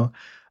dressed, you know.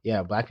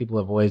 Yeah, Black people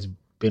have always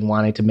been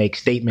wanting to make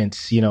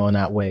statements, you know, in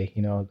that way,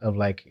 you know, of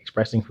like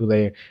expressing who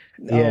they.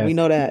 Yeah, we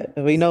know that.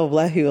 We know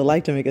Black people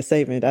like to make a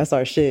statement. That's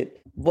our shit.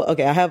 Well,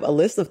 okay, I have a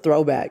list of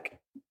throwback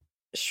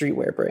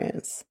streetwear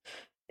brands,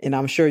 and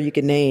I'm sure you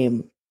can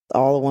name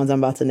all the ones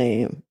I'm about to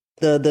name.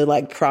 The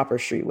like proper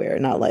streetwear,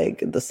 not like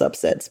the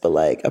subsets, but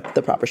like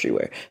the proper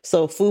streetwear.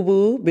 So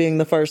FUBU being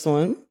the first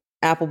one,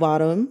 Apple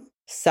Bottom,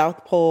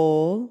 South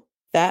Pole,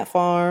 Fat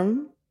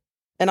Farm.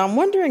 And I'm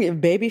wondering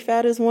if Baby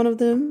Fat is one of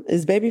them.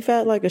 Is Baby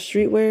Fat like a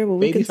streetwear?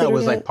 Baby Fat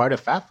was like part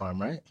of Fat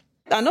Farm, right?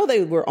 I know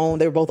they were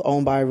both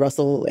owned by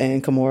Russell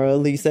and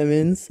Kimora Lee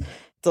Simmons.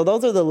 So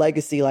those are the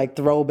legacy like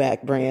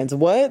throwback brands.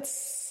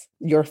 What's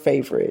your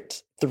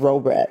favorite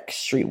throwback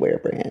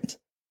streetwear brand?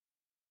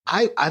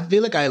 I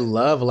feel like I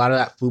love a lot of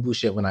that FUBU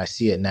shit when I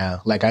see it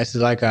now. Like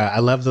I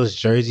love those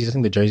jerseys. I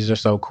think the jerseys are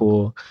so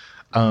cool.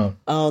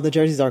 The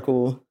jerseys are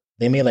cool.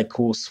 They made like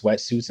cool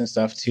sweatsuits and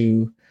stuff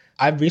too.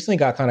 I recently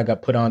got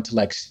put on to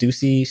like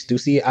Stussy.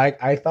 Stussy,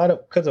 I thought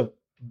because of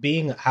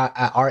being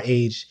at our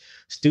age,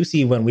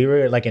 Stussy when we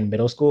were like in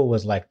middle school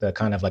was like the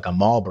kind of like a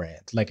mall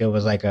brand. Like it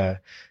was kind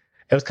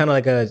of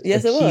like a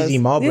cheesy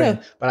mall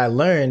brand. But I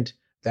learned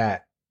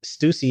that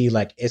Stussy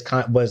like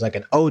was like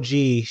an OG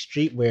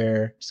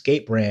streetwear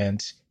skate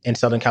brand in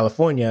Southern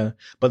California,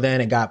 but then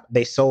it got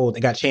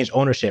changed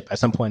ownership at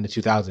some point in the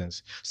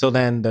 2000s. So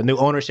then the new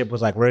ownership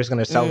was like, we're just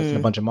going to sell it in a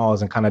bunch of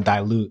malls and kind of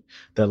dilute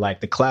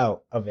the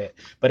clout of it.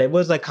 But it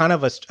was like kind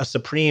of a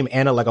Supreme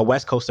and like a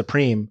West Coast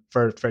Supreme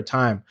for a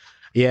time.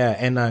 Yeah.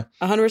 And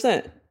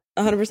 100%.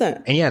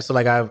 100%. And yeah, so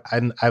like I've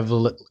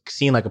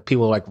seen like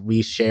people like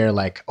reshare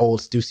like old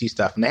Stussy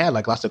stuff, and they had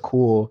like lots of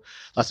cool.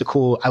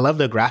 I love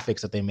the graphics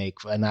that they make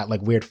and that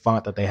like weird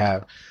font that they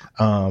have.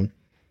 I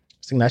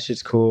think that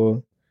shit's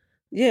cool.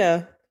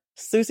 Yeah,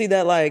 Stussy,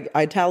 that like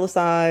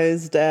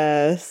italicized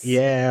ass.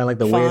 Yeah, like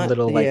the font, weird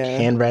little like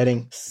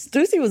handwriting.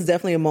 Stussy was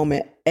definitely a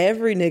moment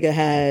every nigga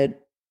had.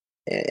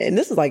 And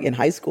this is like in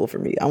high school for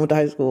me. I went to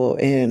high school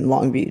in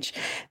Long Beach.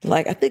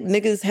 Like I think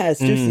niggas had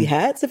Stussy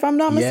hats, if I'm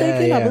not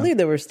mistaken. Yeah. I believe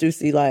there were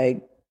Stussy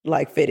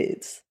like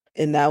fitteds.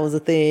 And that was a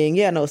thing.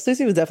 Yeah, no,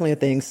 Stussy was definitely a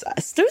thing.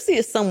 Stussy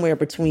is somewhere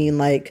between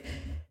like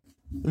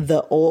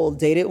the old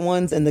dated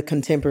ones and the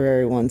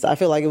contemporary ones. I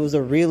feel like it was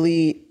a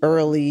really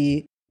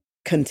early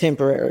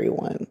contemporary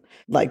one.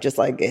 Like just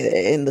like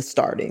in the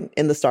starting.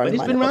 But it's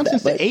been around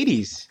since the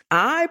 80s.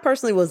 I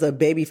personally was a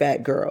Baby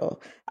Fat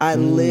girl. I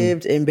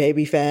lived in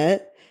Baby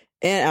Fat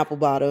and Apple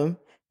Bottom.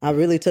 I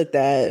really took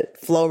that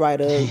Flow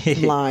Rider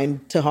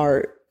line to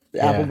heart.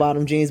 Apple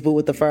bottom jeans, boot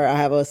with the fur. I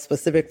have a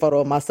specific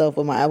photo of myself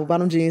with my apple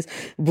bottom jeans,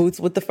 boots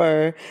with the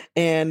fur,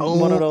 and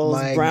one of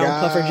those brown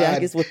puffer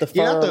jackets with the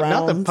fur around.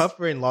 Not the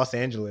puffer in Los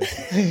Angeles.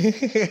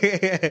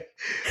 In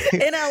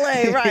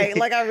LA, right.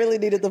 Like I really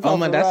needed the puffer. Oh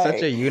my, that's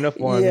such a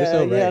uniform. Yeah, You're so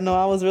right. Yeah, no,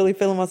 I was really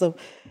feeling myself.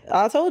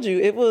 I told you,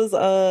 it was,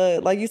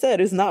 like you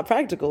said, it's not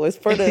practical. It's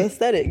for the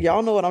aesthetic.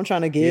 Y'all know what I'm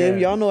trying to give.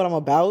 Y'all know what I'm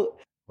about.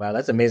 Wow,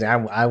 that's amazing.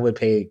 I would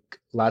pay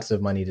lots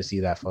of money to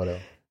see that photo.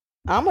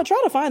 I'm going to try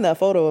to find that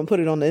photo and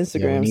put it on the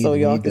Instagram so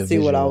y'all can see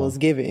what I was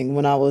giving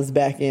when I was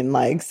back in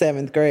like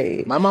 7th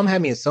grade. My mom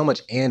had me in so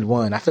much And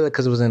One. I feel like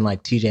because it was in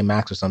like TJ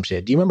Maxx or some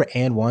shit. Do you remember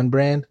And One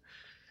brand?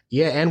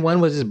 Yeah, And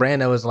One was this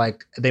brand that was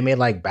like, they made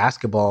like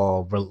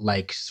basketball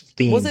like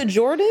theme. Was it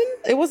Jordan?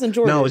 It wasn't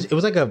Jordan. No, it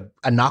was like a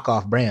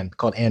knockoff brand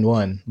called And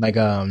One. Like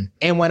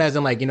And One as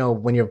in like, you know,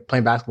 when you're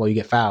playing basketball, you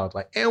get fouled.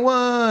 Like And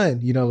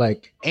One, you know,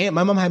 like, and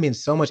my mom had me in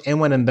so much And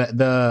One, and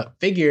the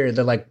figure,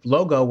 the like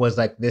logo was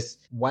like this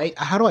white,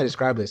 how do I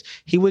describe this?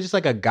 He was just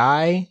like a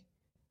guy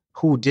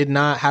who did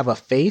not have a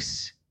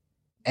face,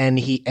 and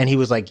he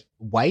was like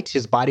white.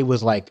 His body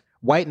was like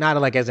white, not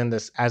like as in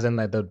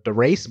the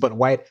race, but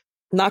white.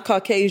 Not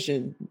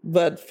Caucasian,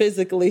 but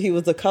physically he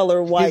was a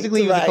color white.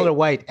 Physically he was a color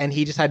white, and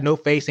he just had no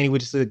face, and he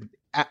would just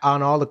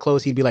on all the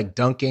clothes he'd be like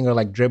dunking or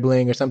like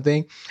dribbling or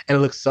something, and it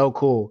looked so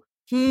cool.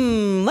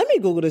 Let me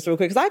Google this real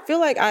quick because I feel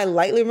like I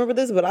lightly remember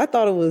this, but I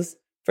thought it was,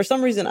 for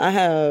some reason, I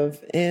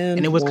have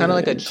And it was kind of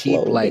like a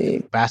cheap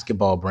like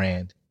basketball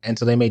brand. And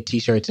so they made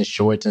t-shirts and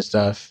shorts and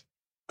stuff.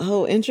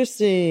 Oh,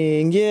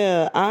 interesting.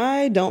 Yeah,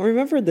 I don't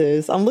remember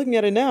this. I'm looking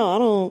at it now. I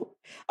don't.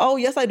 Oh,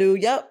 yes, I do.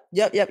 Yep.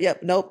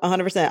 Nope,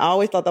 100%. I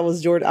always thought that was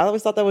Jordan. I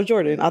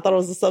thought it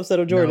was a subset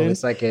of Jordan. No,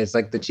 it's like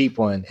the cheap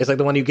one. It's like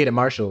the one you get at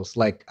Marshall's.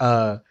 Like,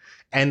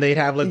 and they'd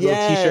have like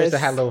little t-shirts that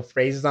had little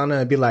phrases on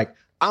it and be like,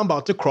 I'm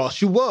about to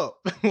cross you up.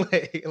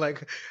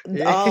 like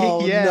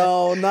oh, yeah.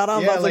 No, not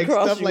I'm about to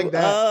cross you like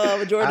that.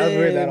 up, Jordan. I was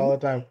wearing that all the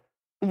time.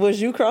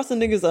 Was you crossing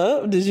niggas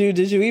up? Did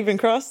you even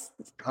cross?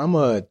 I'm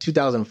a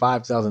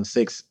 2005,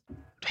 2006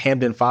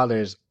 Hampton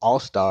Fathers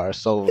All-Star.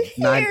 So boys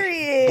 9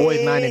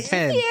 and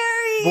 10.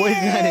 Boys 9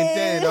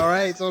 and 10, all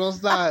right? So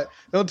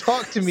don't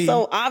talk to me.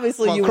 So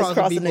obviously you was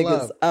crossing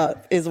niggas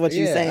up is what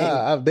you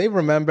saying. They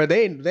remember.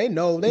 They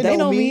know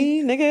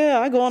me. Nigga,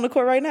 I go on the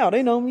court right now.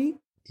 They know me.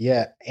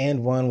 Yeah,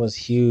 and one was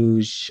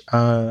huge.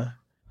 But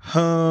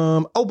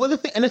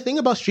the thing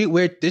about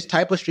streetwear, this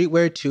type of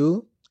streetwear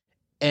too,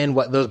 and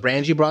what those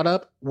brands you brought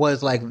up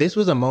was like, this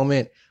was a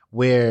moment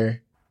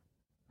where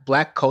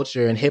Black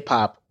culture and hip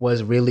hop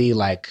was really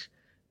like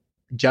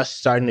just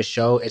starting to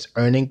show its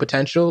earning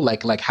potential,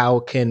 like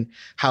how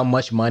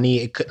much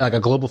money it could, like a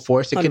global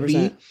force it 100%. Could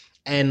be.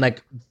 And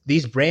like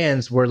these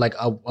brands were like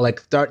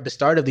the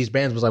start of these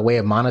brands was like a way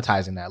of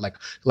monetizing that. Like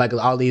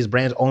all these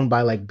brands owned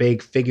by like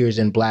big figures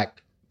in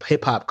Black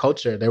hip hop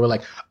culture, they were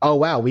like, oh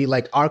wow, we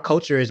like our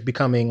culture is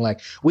becoming like,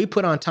 we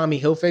put on Tommy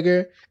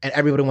Hilfiger and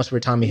everybody wants to wear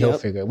Tommy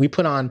Hilfiger. We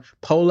put on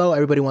Polo,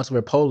 everybody wants to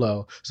wear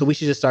Polo. So we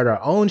should just start our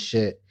own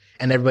shit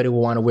and everybody will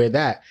want to wear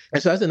that.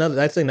 And so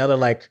that's another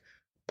like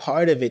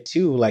part of it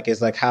too, like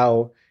is like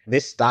how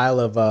this style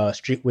of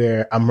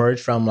streetwear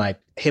emerged from like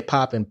hip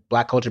hop and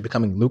Black culture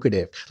becoming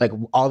lucrative. Like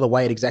all the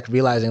white execs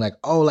realizing like,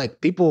 oh, like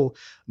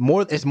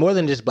it's more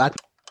than just Black.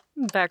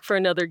 Back for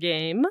another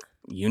game.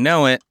 You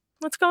know it.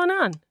 What's going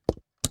on?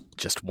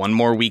 Just one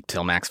more week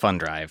till Max Fun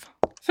Drive.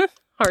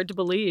 Hard to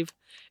believe.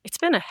 It's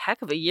been a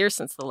heck of a year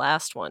since the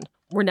last one.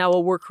 We're now a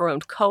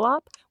worker-owned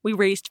co-op. We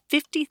raised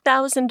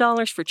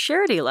 $50,000 for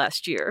charity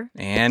last year.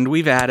 And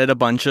we've added a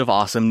bunch of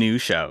awesome new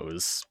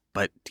shows.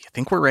 But do you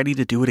think we're ready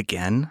to do it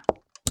again?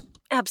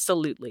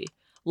 Absolutely.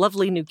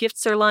 Lovely new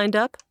gifts are lined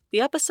up.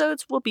 The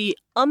episodes will be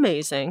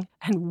amazing.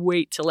 And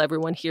wait till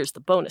everyone hears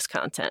the bonus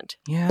content.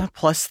 Yeah,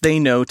 plus they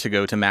know to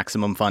go to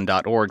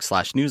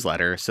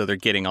MaximumFun.org/newsletter, so they're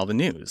getting all the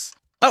news.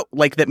 Oh,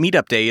 like that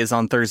meetup day is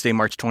on Thursday,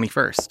 March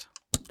 21st.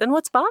 Then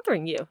what's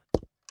bothering you?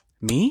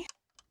 Me?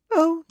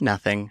 Oh,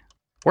 nothing.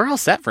 We're all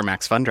set for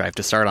Max Fun Drive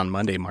to start on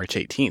Monday, March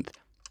 18th.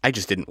 I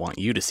just didn't want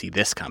you to see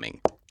this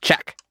coming.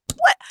 Check.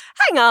 What?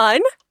 Hang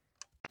on.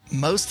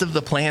 Most of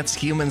the plants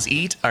humans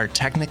eat are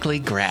technically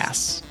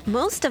grass.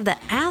 Most of the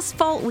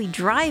asphalt we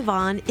drive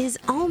on is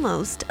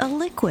almost a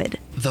liquid.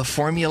 The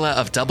formula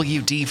of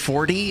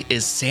WD-40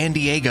 is San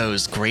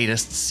Diego's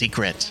greatest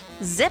secret.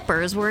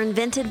 Zippers were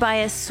invented by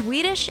a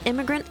Swedish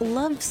immigrant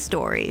love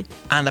story.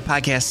 On the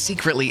podcast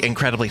Secretly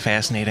Incredibly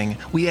Fascinating,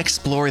 we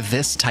explore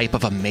this type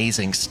of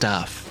amazing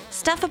stuff.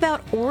 Stuff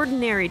about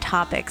ordinary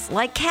topics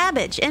like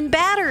cabbage and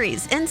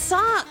batteries and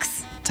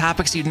socks.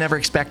 Topics you'd never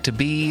expect to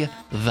be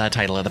the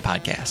title of the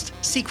podcast.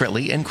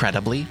 Secretly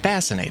Incredibly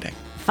Fascinating.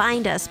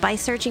 Find us by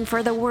searching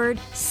for the word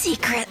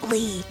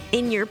secretly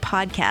in your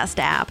podcast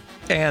app.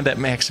 And at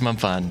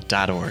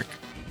MaximumFun.org.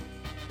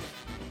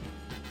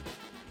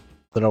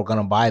 That are going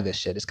to buy this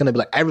shit. It's going to be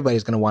like,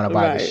 everybody's going to want to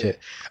buy this shit.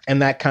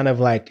 And that kind of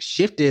like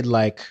shifted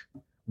like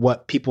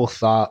what people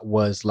thought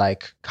was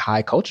like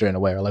high culture in a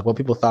way, or like what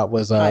people thought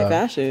was high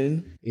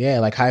fashion. Yeah,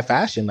 like high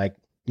fashion, like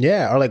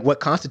yeah, or like what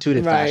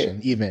constituted fashion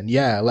even.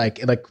 Yeah,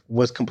 like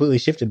was completely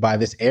shifted by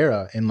this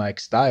era in like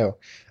style.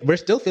 We're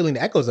still feeling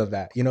the echoes of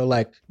that. You know,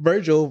 like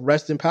Virgil,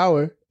 rest in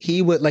power,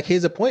 he would like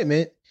his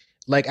appointment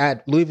like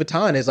at Louis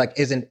Vuitton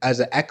isn't as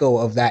an echo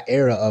of that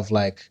era of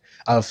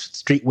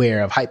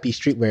streetwear, of hypebeast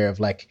streetwear,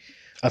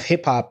 of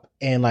hip hop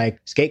and like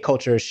skate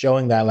culture,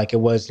 showing that like it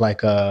was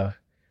like a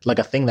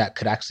thing that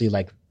could actually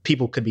like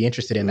people could be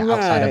interested in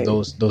outside of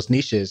those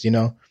niches, you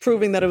know,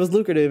 proving that it was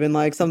lucrative and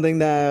like something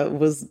that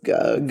was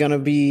gonna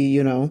be,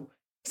 you know,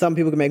 some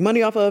people could make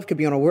money off of, could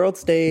be on a world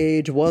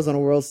stage, was on a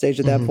world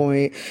stage at that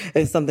point,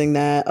 and something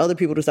that other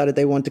people decided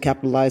they want to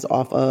capitalize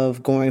off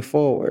of going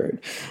forward,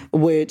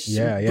 which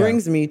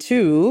brings me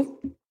to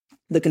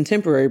the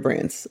contemporary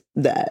brands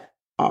that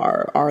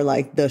are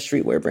like the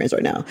streetwear brands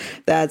right now.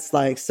 That's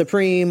like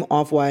Supreme,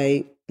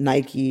 Off-White,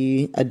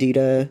 Nike,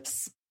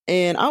 Adidas.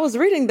 And I was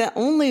reading that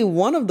only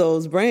one of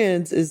those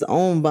brands is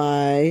owned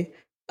by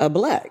a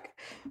Black.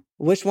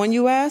 Which one,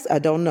 you ask? I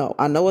don't know.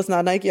 I know it's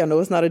not Nike. I know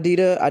it's not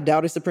Adidas. I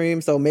doubt it's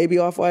Supreme. So maybe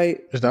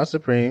Off-White. It's not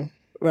Supreme.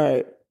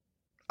 Right.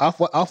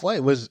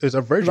 Off-White is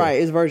a Virgil. Right,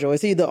 it's Virgil.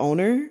 Is he the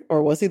owner,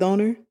 or was he the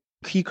owner?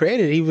 He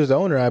was the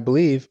owner, I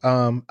believe.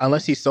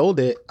 Unless he sold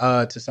it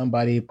to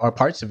somebody or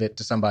parts of it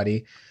to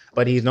somebody.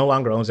 But he no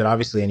longer owns it,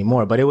 obviously,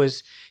 anymore. But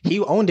he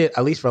owned it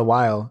at least for a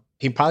while.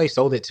 He probably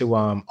sold it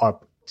to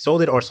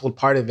sold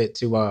part of it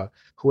to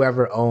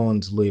whoever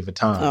owns Louis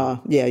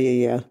Vuitton.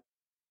 Yeah.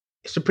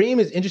 Supreme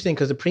is interesting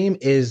because Supreme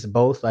is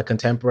both like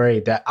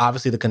contemporary, that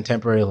obviously the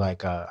contemporary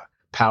like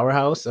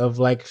powerhouse of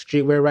like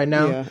streetwear right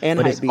now, Yeah, and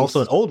but it's hypebeast.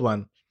 also an old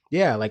one.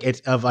 Yeah, like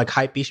it's of like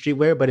hypebeast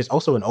streetwear, but it's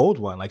also an old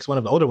one. Like it's one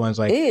of the older ones.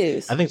 Like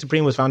Is. I think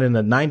Supreme was founded in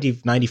the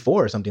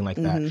 94 or something like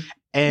that. Mhm.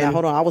 And Now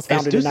hold on, I was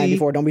founded in Stussy-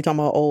 94. Don't be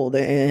talking about old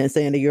and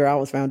saying the year I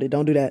was founded.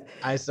 Don't do that.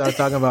 I started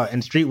talking about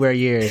in streetwear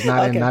years,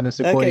 not Okay. in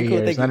Sequoia Okay, cool.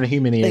 years, Thank not you. in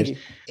human Thank years.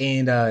 you.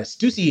 And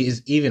Stussy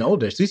is even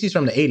older. Stussy's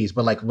from the 80s,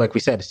 but like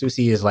we said,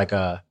 Stussy is like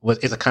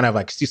is a kind of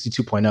like Stussy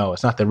 2.0.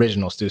 It's not the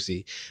original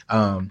Stussy.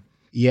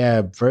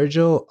 Yeah,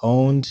 Virgil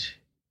owned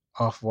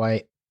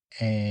Off-White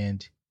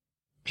and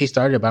he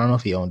started it, but I don't know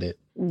if he owned it.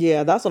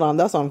 Yeah, that's what I'm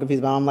confused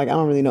about. I'm like, I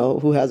don't really know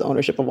who has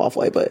ownership of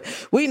Off-White, but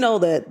we know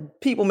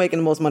that people making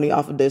the most money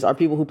off of this are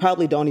people who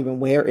probably don't even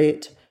wear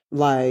it.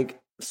 Like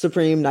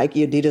Supreme,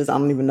 Nike, Adidas, I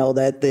don't even know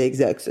that the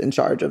execs in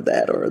charge of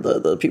that or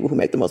the people who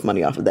make the most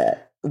money off of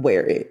that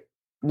wear it,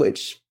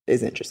 which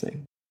is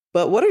interesting.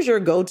 But what is your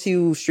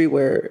go-to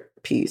streetwear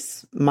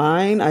piece?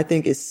 Mine, I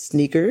think, is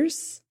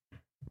sneakers.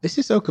 This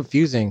is so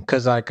confusing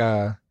because like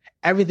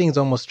everything's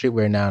almost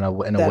streetwear now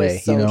in a That way,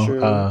 is so you know. true.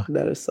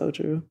 That is so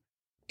true.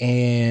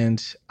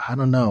 And I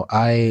don't know.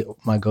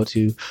 My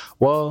go-to,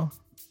 well,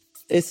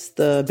 It's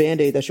the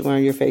Band-Aid that you wear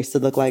on your face to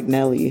look like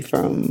Nelly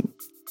from...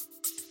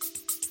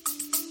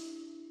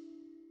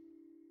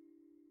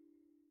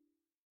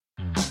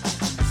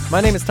 My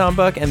name is Tom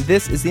Buck, and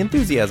this is The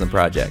Enthusiasm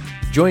Project.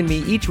 Join me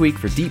each week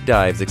for deep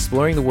dives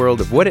exploring the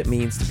world of what it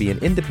means to be an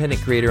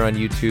independent creator on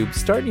YouTube,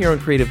 starting your own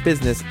creative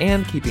business,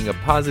 and keeping a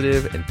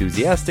positive,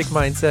 enthusiastic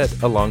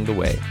mindset along the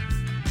way.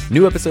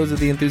 New episodes of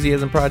The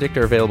Enthusiasm Project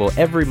are available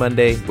every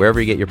Monday, wherever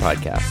you get your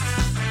podcasts.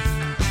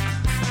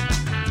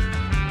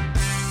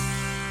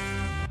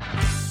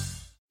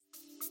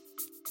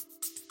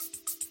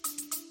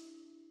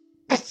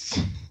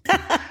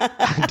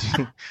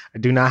 I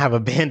do not have a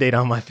Band-Aid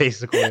on my face,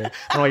 Sequoia.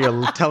 I know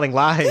you're telling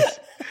lies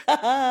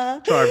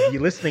to our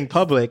listening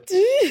public.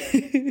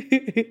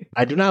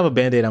 I do not have a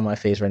Band-Aid on my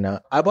face right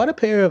now. I bought a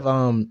pair of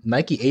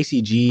Nike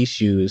ACG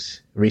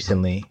shoes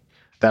recently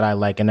that I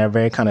like, and they're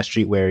very kind of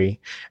streetwear-y.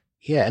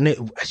 Yeah, and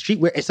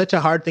streetwear, it's such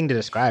a hard thing to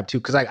describe too,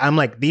 because I'm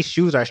like, these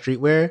shoes are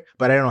streetwear,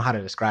 but I don't know how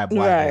to describe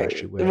why they're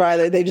streetwear.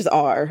 Right, they just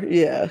are.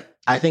 Yeah.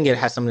 I think it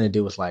has something to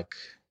do with like,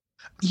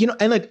 you know,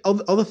 and like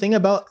the thing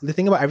about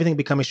everything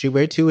becoming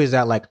streetwear too is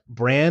that like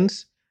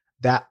brands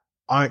that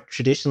aren't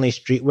traditionally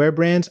streetwear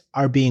brands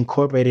are being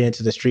incorporated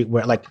into the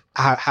streetwear, like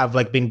have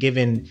like been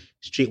given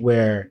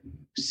streetwear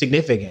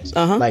significance.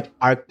 Like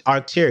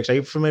Arc'teryx. Are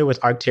you familiar with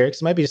Arc'teryx?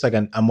 It might be just like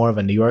a more of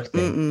a New York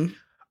thing. Mm-mm.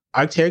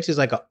 Arc'teryx is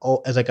like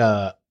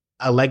a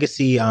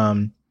legacy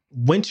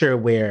winter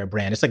wear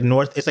brand. It's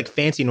like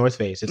fancy North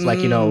Face. It's like,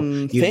 you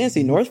know,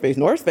 fancy North Face.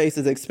 North Face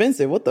is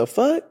expensive. What the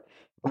fuck?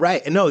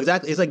 Right. No,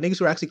 exactly. It's like niggas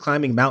who are actually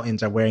climbing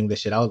mountains are wearing this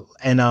shit.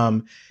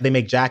 And they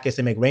make jackets,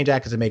 they make rain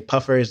jackets, they make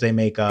puffers, they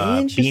make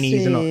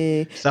beanies and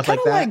all, stuff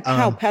kinda like that.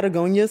 How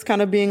Patagonia's kind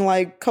of being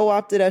like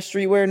co-opted as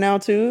streetwear now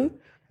too.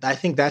 I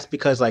think that's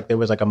because like there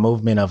was like a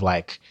movement of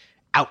like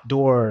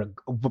outdoor,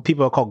 what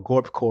people call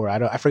Gorpcore.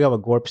 I forget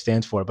what Gorp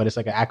stands for, but it's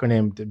like an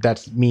acronym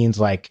that means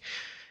like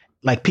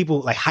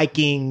people like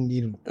hiking,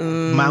 you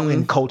know,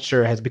 mountain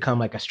culture has become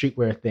like a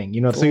streetwear thing,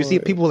 you know. So you see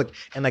people like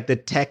and like the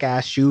tech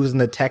ass shoes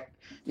and the tech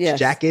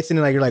jackets,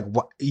 and like you're like,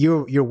 what?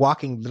 You're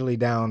walking literally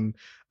down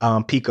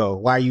Pico.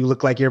 Why you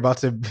look like you're about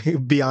to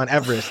be on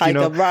Everest? Hike you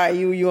know, up, right?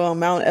 You on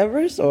Mount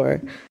Everest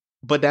or?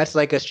 But that's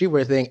like a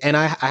streetwear thing. And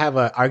I have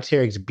a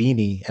Arc'teryx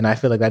beanie, and I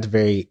feel like that's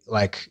very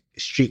like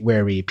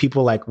streetwear-y.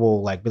 People like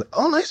will like be like,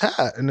 oh, nice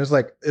hat, and it's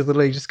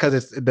literally just because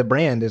it's the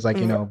brand is like,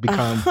 you know,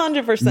 become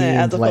 100%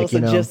 as opposed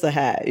like, to just a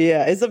hat.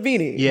 Yeah, it's a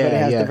beanie, but it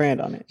has the brand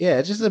on it. Yeah,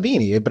 it's just a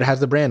beanie, but it has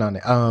the brand on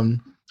it.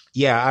 I'm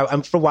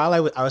for a while I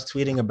was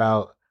tweeting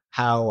about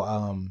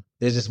how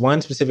there's this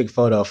one specific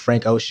photo of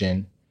Frank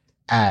Ocean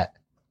at,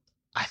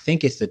 I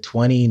think it's the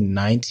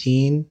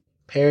 2019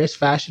 Paris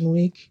Fashion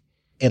Week.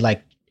 It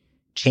like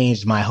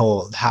changed my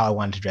whole how I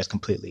wanted to dress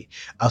completely.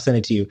 I'll send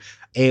it to you.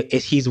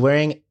 He's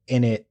wearing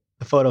in it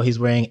the photo. He's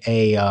wearing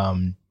a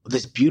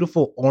this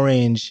beautiful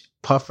orange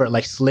puffer,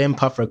 like slim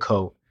puffer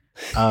coat.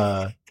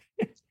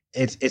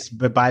 It's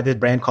by this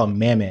brand called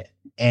Mammoth.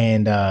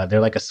 And they're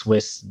like a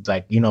Swiss,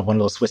 like, you know, one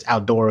of those Swiss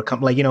outdoor,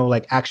 like, you know,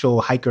 like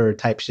actual hiker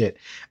type shit.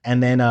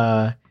 And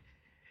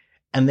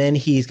then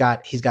he's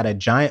got a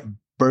giant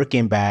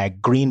Birkin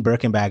bag, green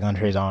Birkin bag under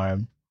his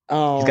arm.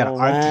 Oh, he's got an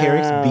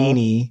Arc'teryx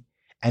beanie,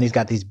 and he's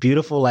got these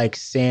beautiful like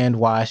sand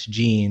wash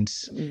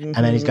jeans, and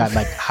then he's got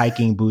like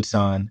hiking boots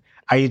on.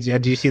 Do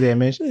you see the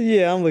image?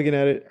 Yeah, I'm looking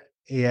at it.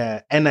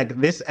 Yeah, and like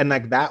this, and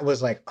like that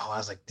was like, oh, I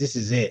was like, this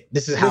is it.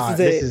 This is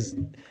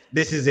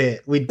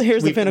it.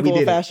 Here's the pinnacle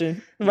of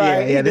fashion.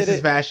 Right. Yeah, this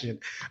is fashion.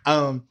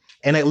 And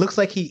it looks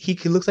like he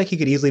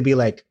could easily be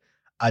like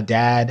a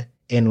dad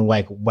in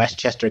like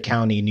Westchester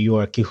County, New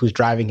York, who's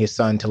driving his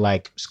son to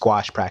like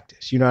squash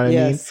practice. You know what I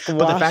mean?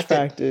 Squash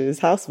practice.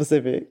 How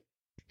specific?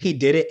 he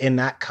did it in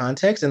that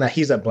context and that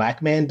he's a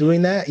black man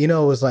doing that, you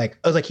know, it was like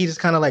he just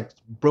kind of like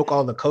broke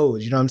all the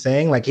codes, you know what I'm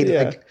saying? Like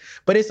like,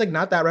 but it's like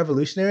not that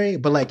revolutionary,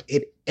 but like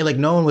it like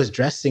no one was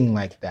dressing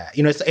like that.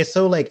 You know, it's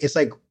so like, it's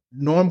like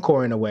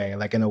normcore in a way,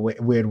 like in a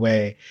weird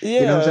way. Yeah,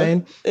 you know what I'm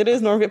saying? It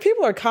is normcore.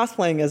 People are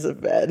cosplaying as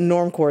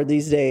normcore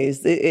these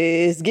days.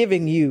 It's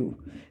giving y'all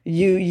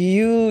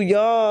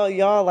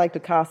like to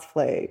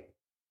cosplay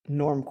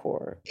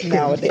normcore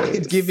nowadays.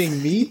 It's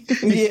giving me?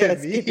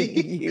 Yes, it's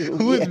giving you.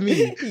 Who is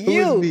me?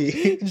 Who is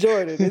me?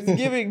 Jordan. It's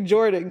giving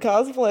Jordan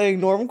cosplaying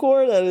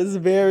normcore. That is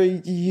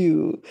very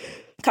you.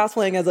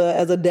 Cosplaying as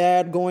a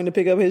dad going to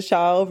pick up his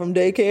child from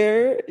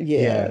daycare.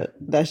 Yeah,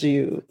 that's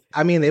you.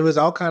 I mean, it was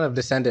all kind of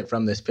descended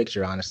from this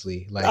picture,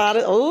 honestly. Like,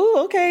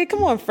 oh, okay.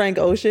 Come on, Frank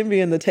Ocean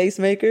being the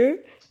tastemaker.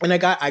 And I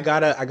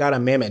got a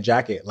Mammoth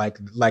jacket, like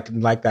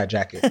that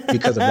jacket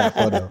because of that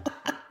photo.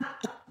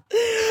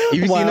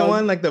 You've seen the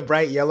one, like the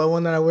bright yellow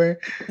one that I wear?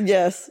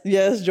 Yes.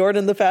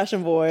 Jordan, the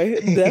fashion boy,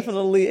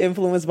 definitely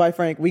influenced by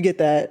Frank. We get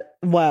that.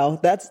 Wow.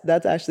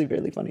 That's actually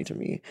really funny to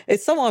me.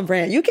 It's so on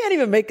brand. You can't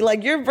even make,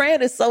 like, your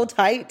brand is so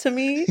tight to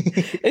me.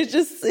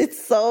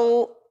 It's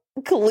so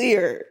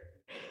clear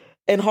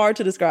and hard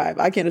to describe.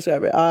 I can't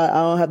describe it. I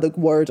don't have the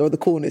words or the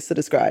coolness to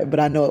describe, but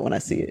I know it when I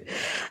see it.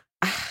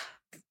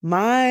 Do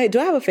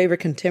I have a favorite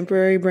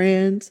contemporary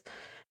brand?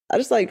 I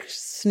just like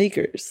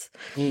sneakers.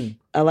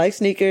 I like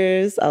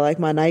sneakers. I like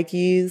my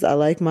Nikes. I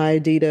like my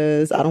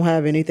Adidas. I don't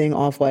have anything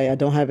Off-White. I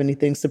don't have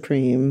anything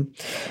Supreme.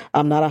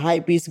 I'm not a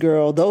Hypebeast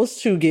girl. Those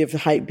two give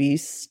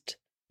Hypebeast,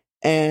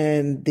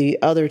 and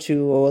the other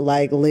two will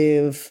like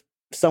live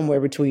somewhere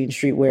between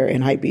Streetwear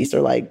and Hypebeast,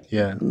 or like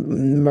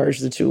merge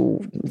the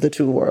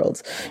two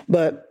worlds.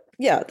 But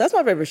yeah, that's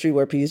my favorite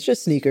streetwear piece.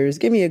 Just sneakers.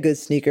 Give me a good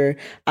sneaker.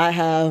 I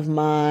have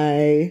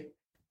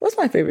what's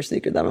my favorite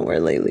sneaker that I've been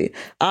wearing lately?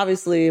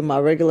 Obviously, my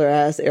regular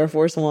ass Air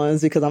Force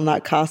Ones, because I'm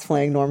not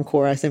cosplaying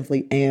normcore. I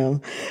simply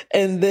am.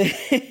 And then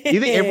you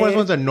think Air Force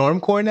Ones are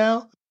normcore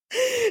now?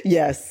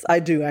 Yes, I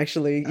do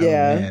actually. Oh,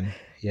 yeah. Man.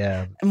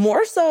 Yeah.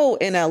 More so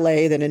in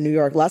LA than in New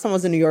York. Last time I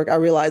was in New York, I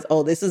realized,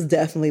 this is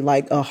definitely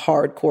like a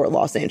hardcore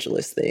Los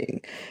Angeles thing.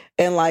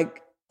 And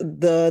like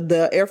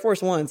the Air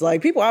Force Ones,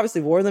 like people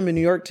obviously wore them in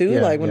New York too.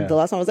 Like when the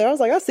last time I was there, I was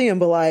like, I see them,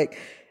 but like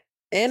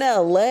in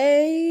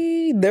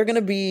LA, they're going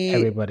to be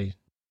everybody.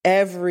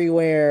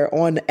 Everywhere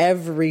on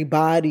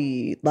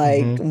everybody,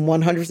 like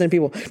 100%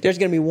 people. They're going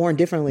to be worn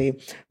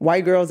differently.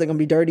 White girls, they're going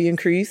to be dirty and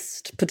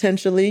creased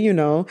potentially, you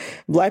know.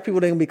 Black people,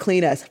 they're going to be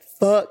clean as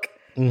fuck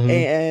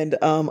and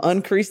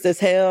uncreased as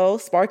hell,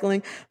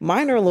 sparkling.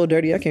 Mine are a little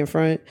dirty, I can't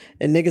front,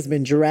 and niggas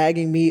been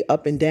dragging me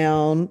up and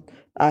down.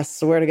 I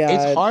swear to God.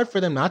 It's hard for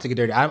them not to get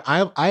dirty.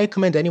 I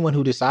commend anyone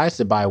who decides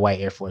to buy white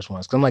Air Force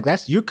Ones, because I'm like,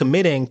 you're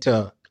committing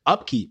to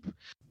upkeep.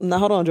 Now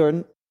hold on,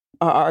 Jordan.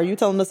 Are you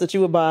telling us that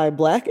you would buy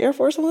black Air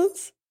Force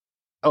Ones?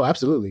 Oh,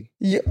 absolutely.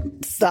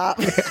 Stop.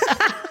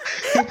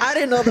 I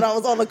didn't know that I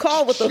was on the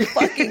call with a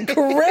fucking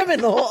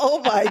criminal.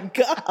 Oh my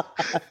God.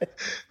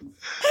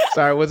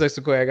 Sorry, what's that,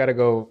 Sequoia? I gotta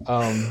go.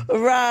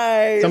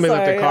 Right. Somebody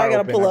left their car I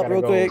gotta open. pull up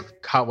real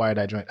quick. Hotwire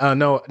that joint.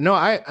 No,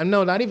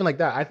 not even like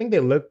that. I think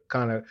they look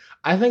kind of.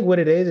 I think what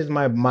it is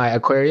my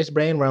Aquarius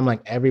brain, where I'm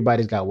like,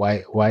 everybody's got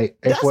white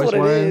Air Force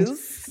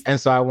Ones, and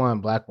so I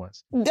want black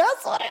ones.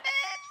 That's what it is.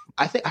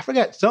 I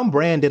forgot, some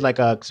brand did like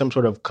some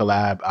sort of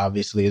collab.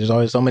 Obviously, there's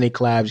always so many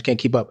collabs, you can't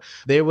keep up.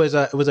 It was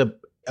a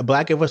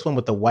black Air Force One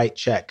with the white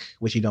check,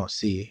 which you don't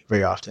see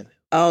very often.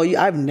 Oh,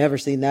 I've never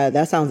seen that.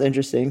 That sounds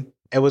interesting.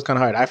 It was kind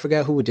of hard. I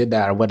forget who did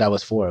that or what that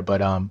was for,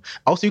 but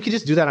also you could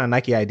just do that on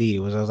Nike ID. I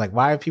was like,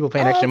 why are people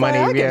paying extra money?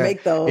 I can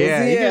make those.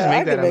 Yeah, you can just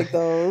make make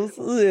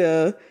those.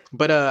 Yeah.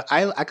 But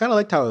I kind of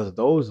liked how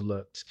those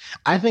looked.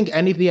 I think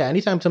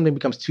anytime something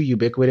becomes too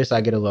ubiquitous,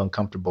 I get a little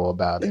uncomfortable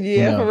about it.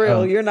 Yeah, for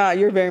real.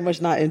 You're very much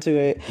not into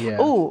it. Yeah.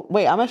 Oh,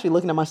 wait, I'm actually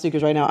looking at my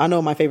sneakers right now. I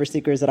know my favorite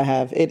sneakers that I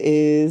have. It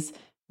is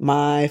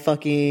my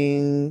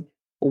fucking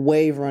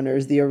Wave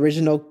Runners, the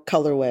original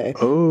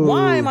colorway. Ooh.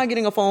 Why am I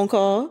getting a phone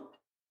call?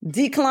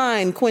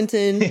 Decline,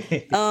 Quentin.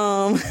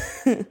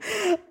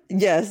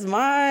 Yes,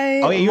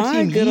 my. Oh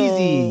yeah, you're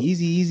team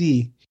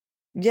Yeezy.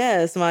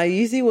 Yes, my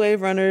Yeezy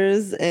Wave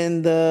Runners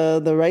in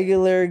the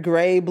regular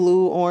gray,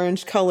 blue,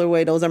 orange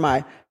colorway. Those are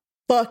my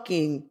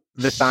fucking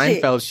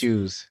Seinfeld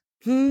shoes.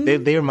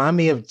 They remind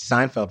me of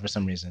Seinfeld for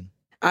some reason.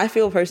 I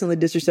feel personally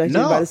disrespected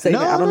by the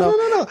statement. I don't know.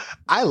 No.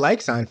 I like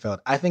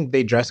Seinfeld. I think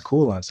they dress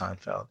cool on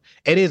Seinfeld.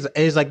 It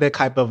is like the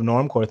type of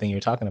normcore thing you're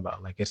talking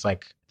about. Like it's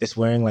like this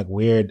wearing like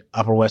weird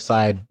Upper West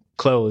Side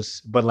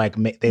clothes, but like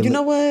they. You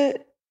know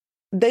what?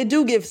 They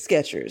do give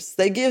Skechers.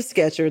 They give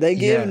Skechers. They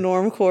give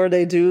normcore.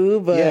 They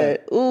do,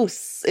 but ooh,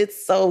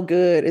 it's so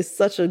good. It's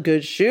such a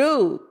good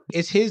shoe.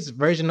 It's his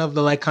version of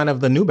the like kind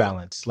of the New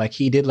Balance. Like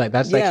he did like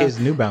that's like his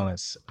New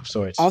Balance of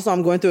sorts. Also,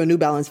 I'm going through a New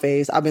Balance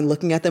phase. I've been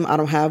looking at them. I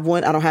don't have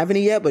one. I don't have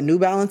any yet, but New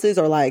Balances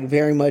are like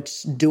very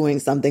much doing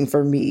something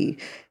for me.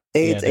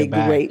 It's a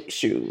great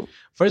shoe.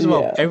 First of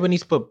all, everyone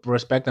needs to put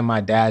respect on my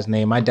dad's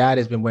name. My dad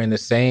has been wearing the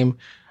same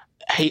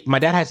my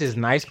dad has his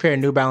nice pair of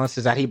New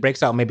Balances that he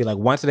breaks out maybe like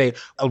once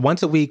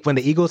a week when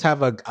the Eagles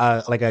have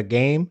a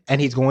game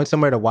and he's going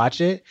somewhere to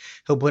watch it.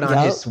 He'll put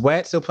on his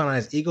sweats, he'll put on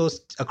his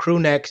Eagles a crew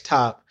neck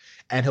top,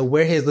 and he'll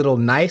wear his little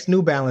nice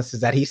New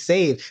Balances that he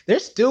saved. They're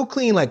still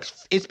clean. Like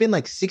it's been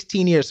like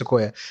 16 years,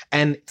 Sequoia.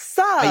 And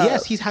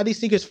yes, he's had these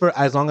sneakers for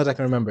as long as I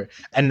can remember.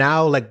 And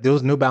now like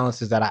those New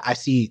Balances that I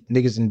see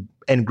niggas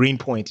in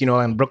Greenpoint, you know,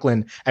 in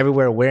Brooklyn,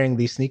 everywhere wearing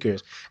these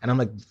sneakers. And I'm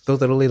like, those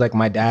are literally like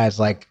my dad's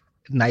like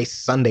nice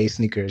Sunday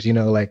sneakers, you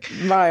know, like.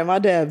 Right, my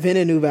dad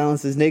invented New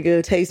Balances,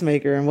 nigga,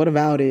 tastemaker, and what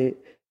about it?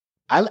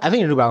 I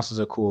think the New Balances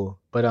are cool,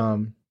 but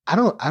I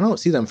don't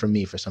see them for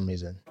me for some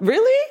reason.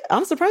 Really?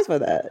 I'm surprised by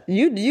that.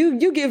 You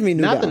give me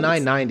New Balance. Not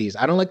the 990s.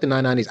 I don't like the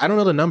 990s. I don't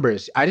know the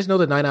numbers. I just know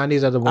the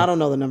 990s are the ones. I don't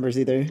know the numbers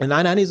either. The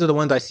 990s are the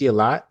ones I see a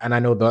lot, and I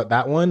know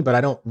that one, but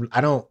I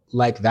don't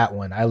like that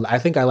one. I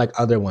think I like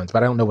other ones,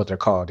 but I don't know what they're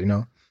called, you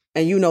know?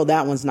 And you know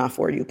that one's not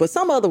for you, but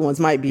some other ones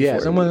might be for you. Yeah,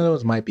 some of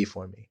those might be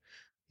for me.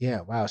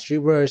 Yeah, wow.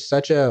 Streetwear is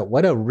such a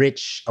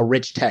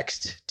rich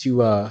text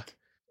to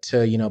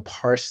you know,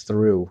 parse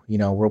through. You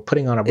know, we're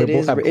putting on we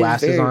both have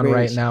glasses on rich.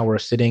 Right now. We're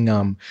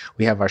sitting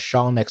we have our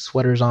shawl neck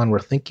sweaters on. We're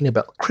thinking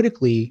about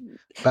critically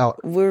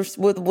about we're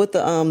with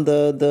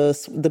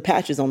the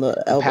patches on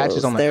the elbows.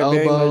 Patches on the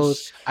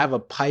elbows. I have a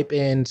pipe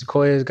in.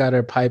 Sequoia's got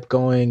her pipe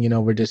going. You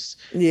know, we're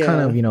just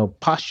kind of, you know,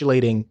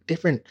 postulating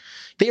different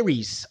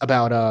theories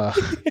about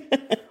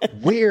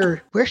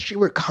where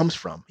streetwear comes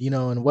from, you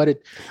know, and what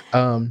it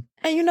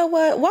And you know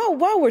what?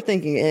 While we're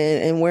thinking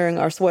and wearing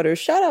our sweaters,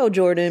 shout out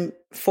Jordan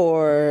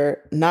for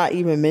not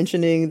even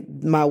mentioning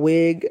my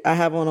wig. I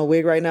have on a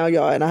wig right now,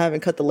 y'all, and I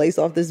haven't cut the lace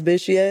off this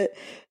bitch yet.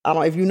 I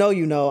don't. If you know,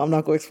 you know. I'm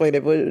not going to explain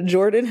it, but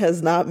Jordan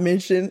has not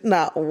mentioned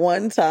not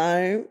one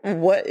time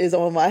what is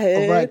on my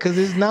head. Right, because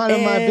it's not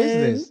in my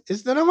business.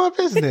 It's none of my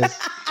business.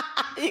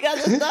 You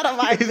guys, it's none of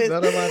my business.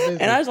 None of my business.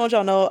 And I just want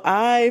y'all to know,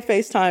 I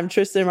FaceTimed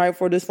Tristan right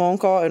before this phone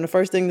call, and the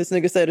first thing this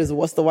nigga said is,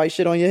 "What's the white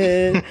shit on your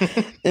head?"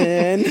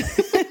 and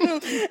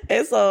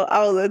so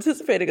I was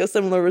anticipating a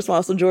similar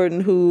response to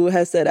Jordan, who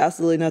has said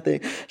absolutely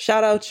nothing.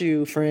 Shout out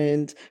you,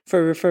 friend,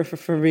 for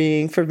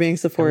being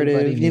supportive.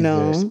 Everybody you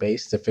know, needs their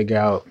space to figure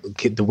out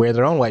to wear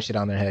their own white shit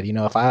on their head. You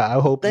know, if I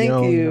hope Thank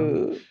you you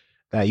know,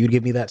 that you'd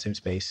give me that same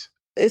space.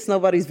 It's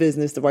nobody's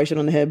business to white shit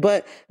on the head.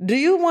 But do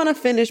you want to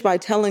finish by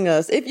telling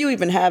us, if you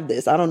even have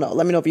this? I don't know.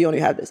 Let me know if you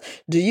only have this.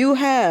 Do you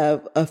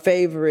have a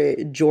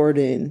favorite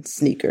Jordan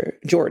sneaker?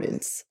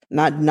 Jordans,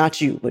 not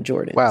you, but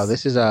Jordans. Wow,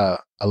 this is a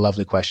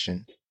lovely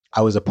question.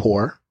 I was a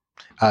poor.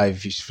 For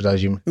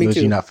those of you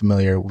not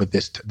familiar with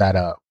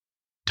that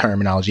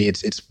terminology,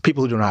 it's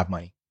people who do not have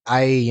money.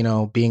 I, you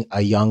know, being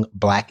a young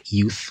Black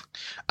youth,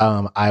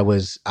 I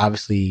was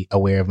obviously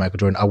aware of Michael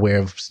Jordan, aware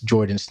of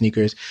Jordan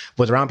sneakers,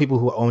 was around people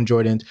who owned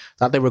Jordans,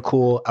 thought they were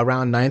cool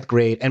around 9th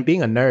grade. And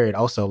being a nerd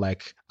also,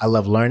 like, I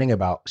love learning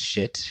about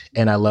shit,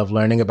 and I love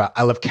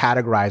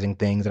categorizing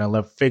things, and I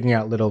love figuring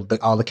out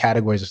all the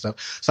categories of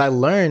stuff. So I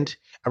learned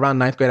around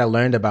 9th grade, I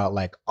learned about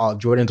like all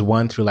Jordans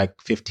 1 through like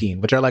 15,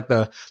 which are like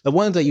the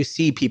ones that you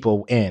see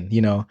people in, you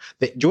know.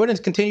 The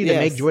Jordans continue to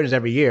make Jordans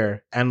every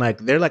year, and like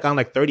they're like on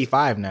like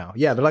 35 now.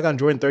 Yeah, they're like on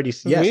Jordan 30.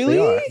 Yes, really? They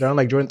are. They're on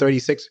like Jordan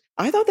 36.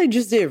 I thought they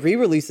just did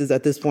re-releases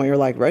at this point, or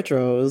like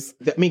retros.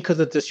 I mean, because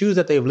the shoes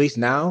that they release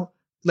now,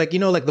 like, you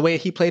know, like the way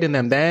he played in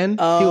them then,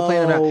 people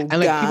play in them now. And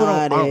like people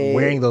aren't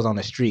wearing those on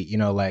the street, you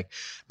know, like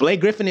Blake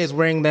Griffin is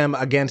wearing them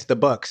against the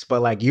Bucks,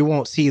 but like you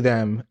won't see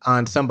them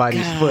on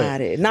somebody's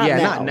foot. Not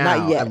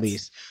now, yet. At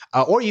least.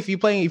 Or if you're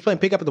playing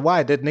pickup at the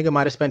Y, that nigga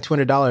might have spent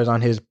 $200 on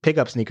his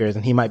pickup sneakers,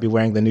 and he might be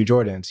wearing the new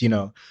Jordans. You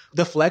know,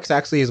 the flex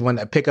actually is when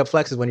a pickup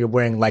flex is when you're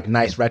wearing like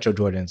nice retro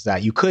Jordans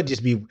that you could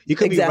be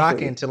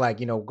rocking to like,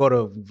 you know,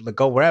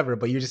 go wherever,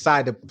 but you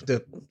decide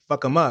to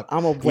fuck them up.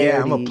 I'm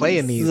gonna play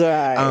in these.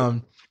 Right.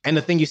 And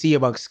the thing you see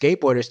about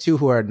skateboarders too,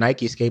 who are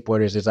Nike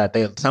skateboarders, is that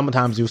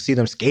sometimes you'll see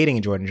them skating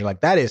in Jordans. You're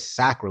like, that is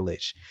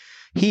sacrilege.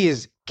 He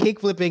is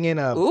kickflipping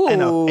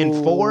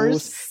in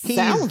fours.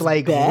 He's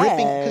like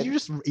ripping,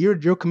 because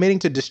you're committing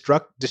to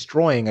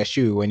destroying a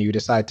shoe when you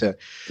decide to.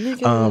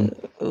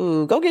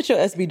 Go get your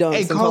SB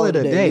dunks and call it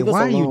a day.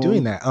 Why are you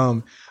doing that?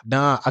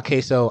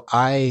 Okay. So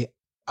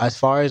as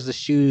far as the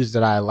shoes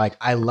that I like,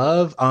 I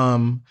love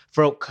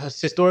because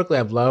historically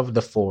I've loved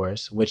the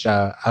 4s, which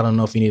I don't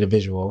know if you need a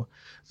visual.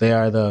 They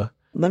are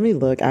let me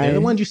look. They're the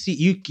ones you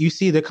see. You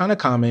see they're kind of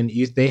common.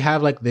 They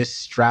have like this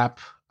strap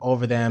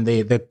over them.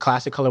 The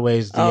classic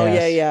colorways.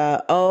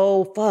 Yeah.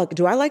 Oh fuck.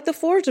 Do I like the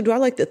 4s or do I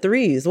like the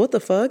 3s? What the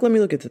fuck? Let me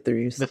look at the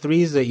 3s. The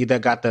 3s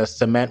that got the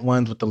cement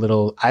ones with the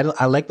little.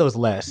 I like those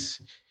less.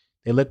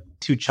 They look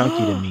too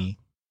chunky to me.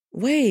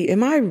 Wait,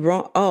 am I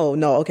wrong? Oh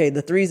no. Okay,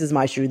 the 3s is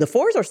my shoe. The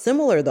 4s are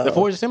similar though. The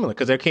 4s are similar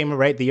because they came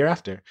right the year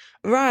after.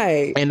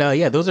 Right. And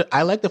those are.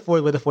 I like the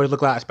 4s where the 4s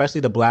look like, especially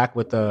the black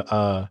with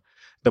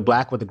the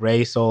black with the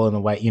gray sole and the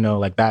white, you know,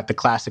 like that, the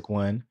classic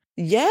one.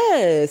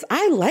 Yes,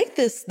 I like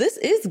this. This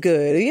is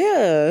good.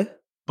 Yeah.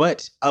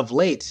 But of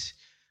late,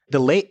 the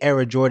late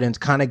era Jordans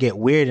kind of get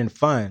weird and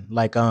fun,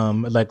 like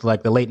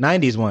the late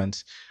 90s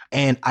ones.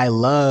 And I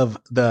love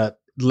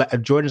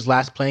Jordan's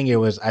last playing year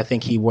was, I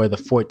think he wore the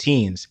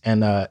 14s.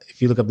 And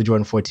if you look up the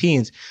Jordan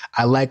 14s,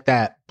 I like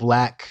that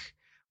black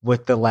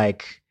with the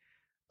like,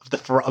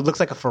 it looks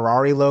like a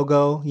Ferrari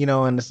logo, you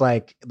know, and it's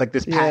like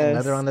this patent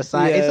leather on the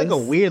side. Yes. It's like a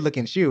weird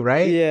looking shoe,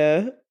 right?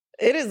 Yeah.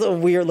 It is a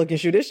weird looking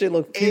shoe. This shit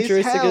look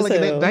futuristic as hell. Like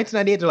in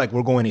 1998, they're like,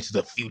 we're going into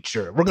the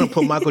future. We're going to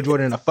put Michael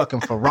Jordan in a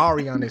fucking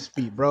Ferrari on his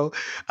feet, bro.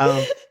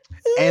 And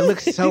it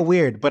looks so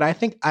weird, but I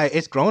think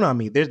it's grown on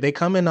me. They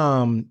come in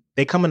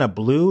a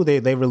blue.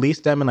 They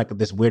released them in like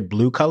this weird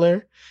blue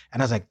color.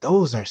 And I was like,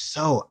 those are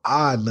so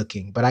odd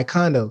looking, but I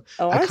kind of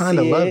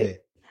love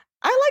it.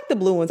 I like the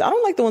blue ones. I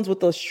don't like the ones with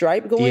the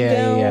stripe going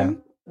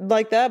down.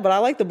 Like that, but I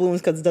like the blue ones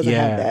because it doesn't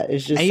have that.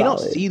 It's just and you solid.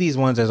 Don't see these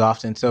ones as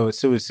often, so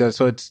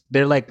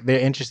they're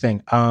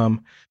interesting,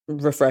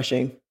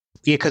 refreshing.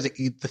 Yeah, because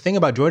the thing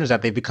about Jordan is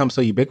that they've become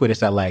so ubiquitous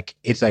that like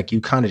it's like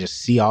you kind of just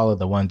see all of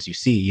the ones you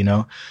see, you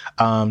know.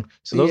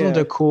 So those ones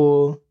are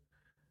cool.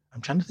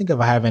 I'm trying to think if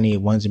I have any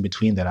ones in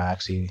between that I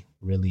actually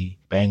really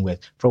bang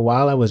with. For a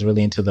while, I was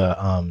really into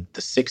the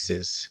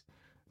sixes.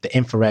 The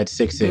infrared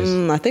sixes.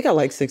 I think I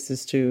like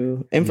sixes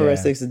too. Infrared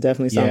sixes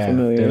definitely sound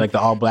familiar. They're like the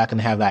all black and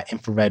they have that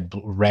infrared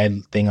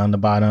red thing on the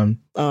bottom.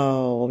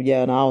 Oh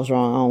yeah, no, I was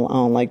wrong. I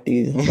don't like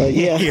these. But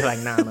yeah, you're like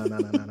no.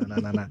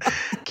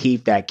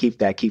 Keep that.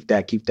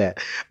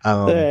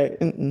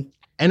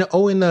 And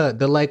in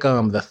the like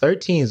the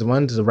 13s, the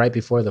ones right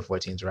before the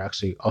 14s were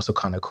actually also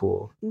kind of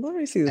cool. Let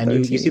me see the and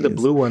 13s. You see the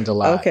blue ones a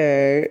lot.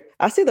 Okay,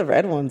 I see the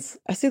red ones.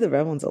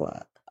 A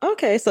lot.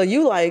 Okay, so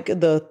you like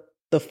the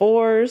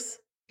 4s.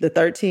 The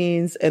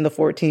 13s and the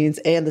 14s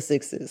and the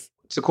 6s.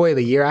 Sequoia,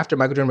 the year after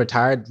Michael Jordan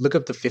retired, look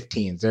up the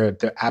 15s.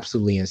 They're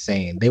absolutely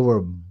insane. They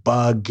were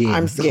bugging.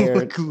 I'm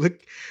scared.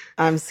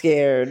 I'm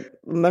scared.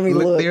 Let me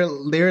look.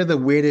 They're the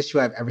weirdest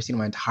shoe I've ever seen in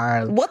my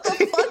entire life. What the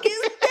fuck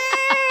is that?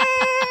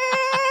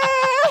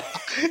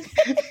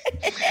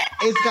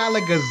 It's got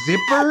like a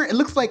zipper. It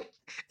looks like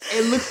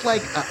and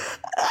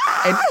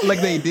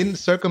like they didn't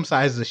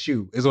circumcise the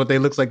shoe is what they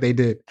looks like they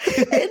did.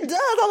 It does.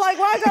 I'm like,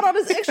 why I got all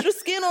this extra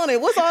skin on it?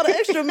 What's all the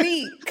extra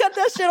meat? Cut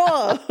that shit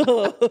off.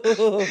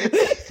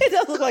 It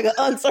does look like an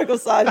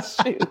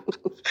uncircumcised shoe.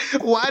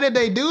 Why did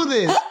they do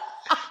this?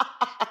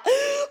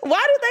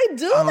 Why did they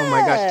do that? Oh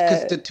my gosh,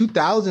 because the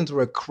 2000s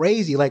were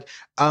crazy. Like,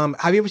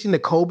 have you ever seen the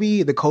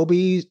Kobe?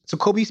 So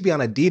Kobe used to be on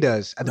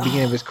Adidas at the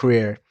beginning of his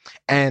career.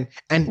 And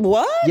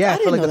what? Yeah,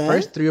 for like the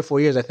first 3 or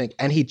 4 years, I think.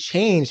 And he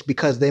changed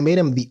because they made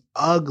him the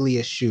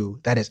ugliest shoe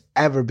that has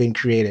ever been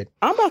created.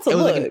 I'm about to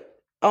look.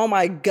 Oh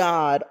my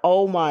God.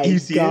 Oh my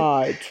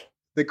God. It?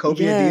 The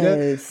Kobe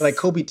Adidas? Like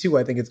Kobe 2,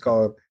 I think it's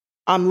called.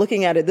 I'm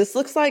looking at it. It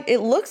looks like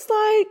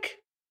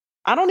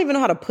I don't even know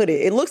how to put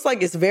it. It looks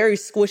like it's very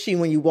squishy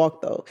when you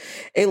walk, though.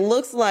 It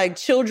looks like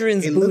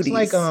children's booties. It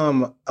looks like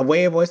a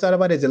way I've always thought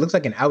about it is it looks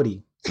like an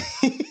Audi.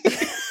 It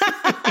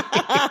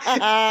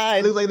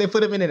looks like they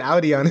put him in an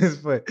Audi on his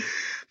foot.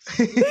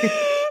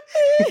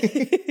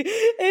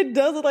 It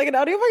does look like an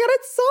Audi. Oh my God,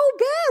 it's so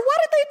bad. Why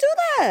did they do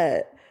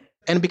that?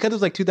 And because it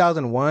was like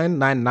 2001,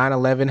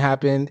 9/11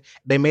 happened,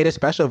 they made a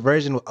special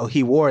version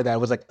he wore that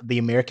was like the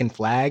American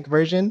flag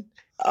version.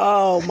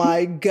 Oh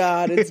my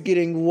God, it's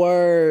getting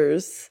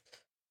worse.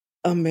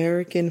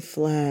 American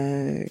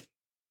flag.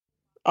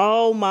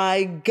 Oh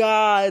my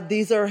God,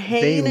 these are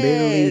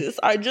heinous.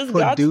 I just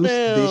got them.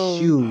 Produced this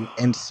shoe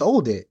and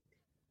sold it.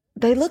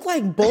 They look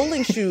like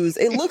bowling shoes.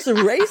 It looks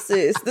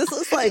racist. This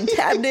looks like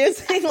tap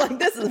dancing. Like,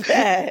 this is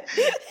bad.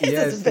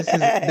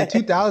 The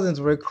 2000s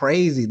were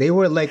crazy. They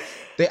were like,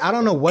 I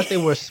don't know what they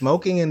were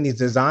smoking in these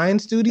design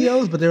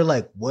studios, but they're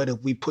like, what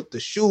if we put the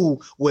shoe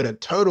with a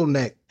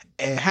turtleneck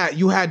and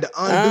you had to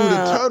undo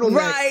the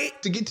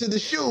turtleneck to get to the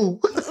shoe?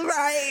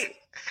 Right.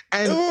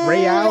 And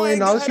Ray Allen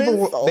and all these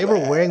people, they were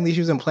wearing these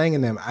shoes and playing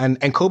in them.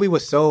 And Kobe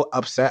was so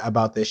upset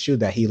about this shoe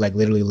that he like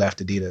literally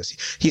left Adidas.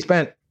 He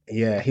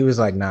was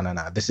like, no,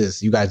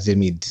 you guys did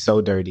me so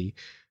dirty.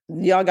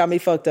 Y'all got me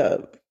fucked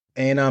up.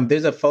 And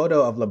there's a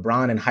photo of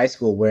LeBron in high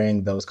school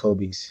wearing those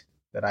Kobe's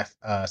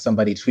that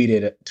somebody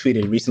tweeted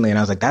recently, and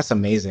I was like, that's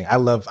amazing. I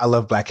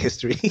love Black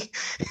history.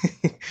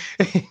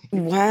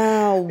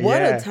 Wow,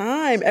 what a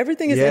time.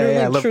 Everything is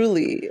interlinked,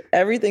 truly.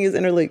 Everything is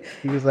interlinked.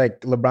 He was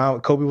like,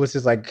 Kobe was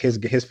just like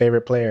his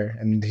favorite player,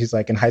 and he's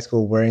like in high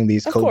school wearing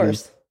these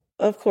Kobe's.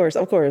 Of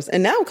course.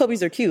 And now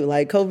Kobe's are cute.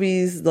 Like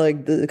Kobe's,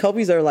 like the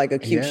Kobe's are like a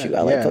cute shoe.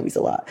 I like Kobe's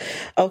a lot.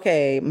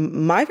 Okay,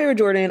 my favorite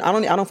Jordan. I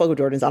don't fuck with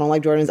Jordans. I don't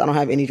like Jordans. I don't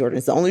have any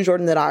Jordans. The only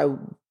Jordan that I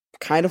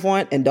kind of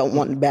want and don't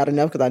want bad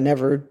enough because I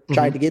never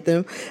tried to get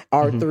them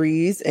are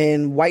 3s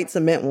and white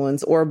cement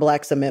ones or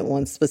black cement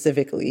ones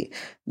specifically.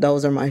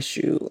 Those are my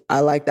shoe.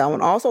 I like that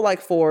one. I also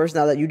like 4s.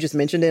 Now that you just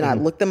mentioned it, I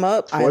looked them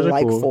up. I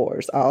like cool.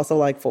 4s. I also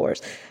like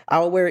 4s. I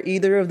will wear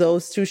either of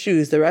those 2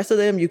 shoes. The rest of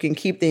them, you can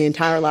keep the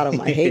entire lot of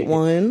them. I hate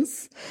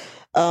ones.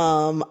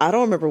 I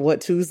don't remember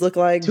what 2s look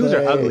like. 2s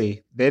are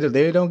ugly. They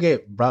don't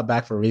get brought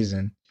back for a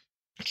reason.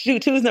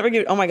 Shoot, 2s never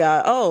get. Oh my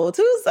God. Oh,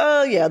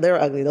 2s.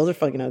 They're ugly. Those are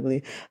fucking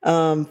ugly.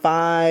 5s,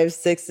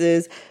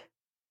 6s.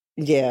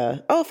 Yeah.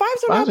 Oh,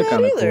 5s are not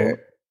bad either.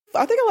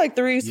 Cool. I think I like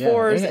 3s,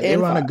 4s, they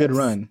and were on 5s, a good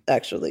run.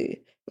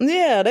 Actually,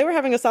 Yeah, they were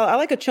having a solid. I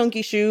like a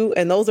chunky shoe,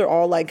 and those are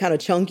all like kind of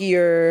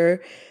chunkier.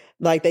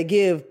 Like they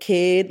give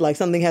kid, like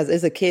something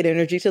is a kid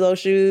energy to those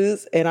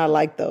shoes, and I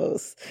like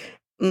those.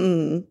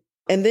 And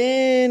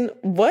then,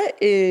 what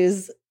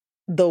is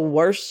the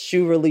worst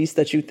shoe release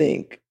that you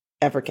think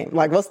ever came?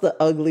 Like, what's the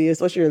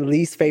ugliest? What's your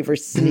least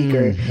favorite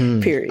sneaker?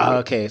 Period.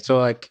 Okay, so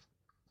like,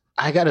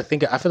 I gotta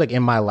think. I feel like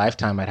in my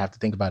lifetime, I'd have to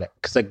think about it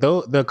because like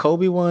the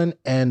Kobe one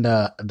and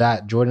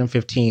that Jordan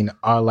 15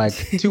 are like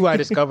two I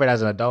discovered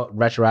as an adult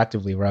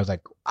retroactively, where I was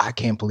like, I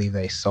can't believe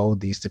they sold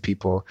these to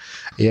people.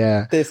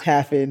 Yeah, this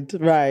happened,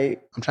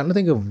 right? I'm trying to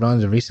think of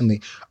runs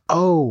recently.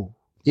 Oh,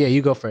 yeah,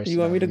 you go first. You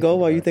want me to go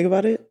while you think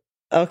about it?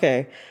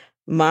 Okay,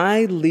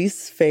 my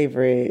least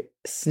favorite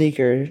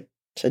sneaker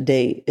to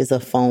date is a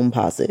foam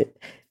posit.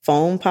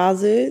 Foam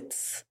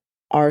posits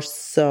are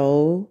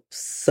so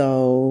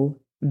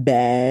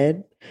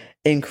bad,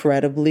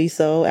 incredibly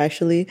so,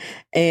 actually.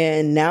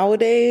 And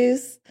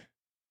nowadays,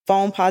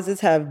 foam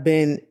posits have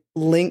been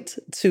linked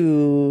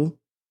to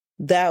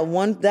that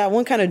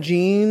one kind of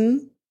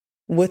jean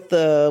with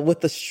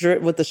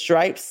the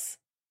stripes,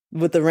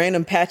 with the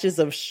random patches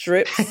of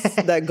strips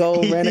that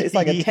go random. It's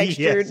like a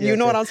textured. Yes, you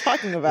know what I'm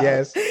talking about?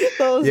 Yes.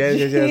 Those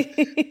yes.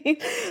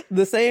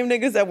 The same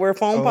niggas that wear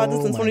foam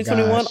posits in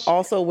 2021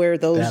 also wear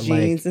those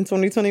jeans in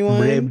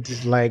 2021.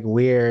 Ribbed, like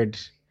weird.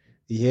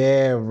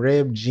 Yeah,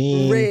 ribbed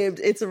jean.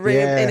 Ribbed. It's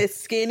ribbed and it's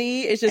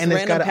skinny. It's just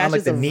random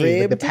patches of knee. ribbed.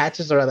 Like, the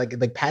patches are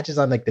like patches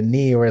on like the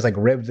knee where it's like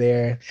ribbed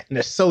there. And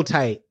they're so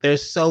tight.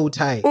 It's so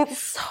bad.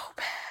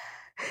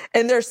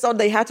 And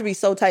they have to be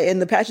so tight.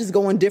 And the patches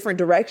go in different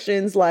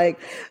directions. Like,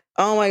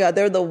 oh my God,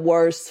 they're the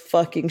worst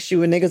fucking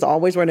shoe. And niggas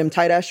always wear them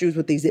tight ass shoes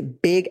with these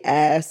big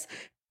ass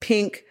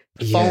pink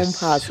foam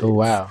posits. Oh,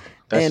 wow.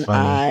 That's and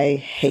funny. I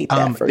hate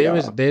that for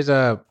y'all. There's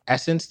a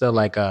Essence, the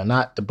like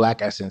not the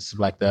black Essence,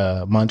 like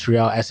the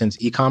Montreal Essence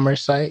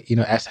e-commerce site. You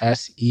know,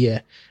 SS.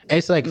 Yeah,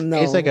 it's like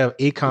a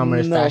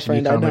e-commerce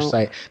e-commerce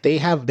site.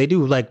 They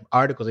do like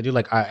articles. They do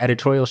like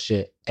editorial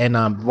shit.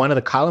 And one of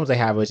the columns they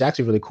have is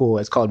actually really cool.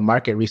 It's called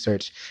Market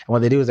Research. And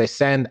what they do is they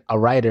send a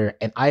writer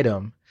an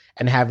item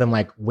and have them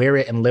like wear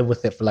it and live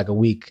with it for like a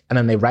week, and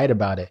then they write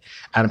about it.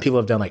 And people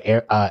have done like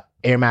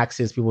Air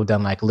Maxes. People have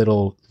done like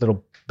little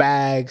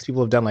bags.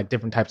 People have done like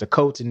different types of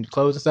coats and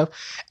clothes and stuff.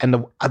 And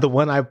the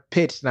one I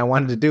pitched and I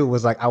wanted to do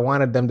was like, I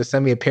wanted them to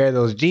send me a pair of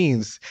those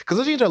jeans because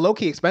those jeans are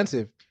low-key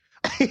expensive.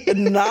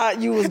 Not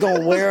you was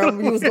gonna wear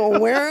them. You was gonna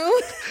wear them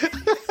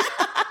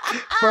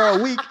for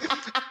a week.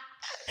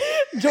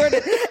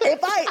 Jordan, if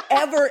I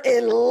ever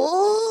in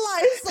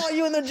life saw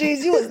you in the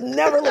jeans, you was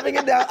never living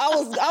it down. I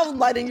was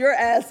lighting your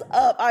ass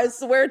up. I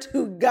swear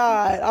to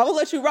God. I will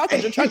let you rock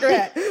with your trucker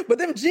hat. But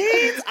them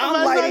jeans,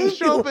 I'm lighting you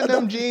show up in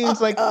them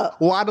jeans, like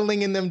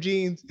waddling in them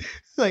jeans.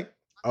 It's like,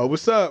 oh,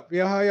 what's up?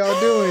 Yeah, how y'all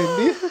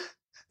doing?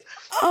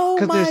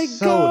 Oh my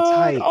so God.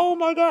 Tight. Oh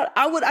my God.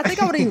 I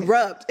think I would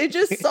erupt. It's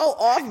just so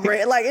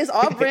off-brand. Like, it's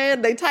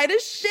off-brand. They tight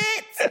as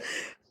shit.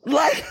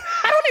 Like,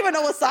 I don't even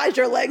know what size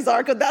your legs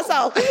are because that's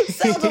how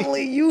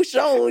seldomly you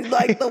show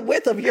like the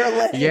width of your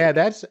legs. Yeah,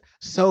 that's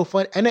so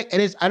fun. And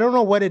it's I don't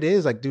know what it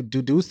is. Like, do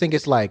dudes think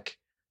it's like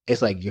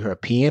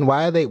European?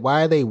 Why are they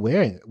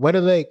wearing it? What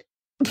are they?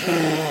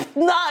 Not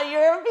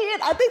European.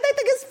 I think they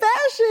think it's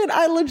fashion.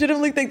 I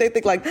legitimately think they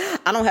think like,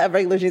 I don't have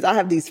regular jeans. I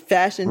have these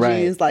fashion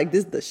jeans. Like,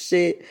 this is the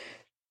shit.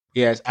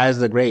 Yes, as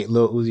the great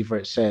Lil Uzi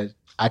Vert said,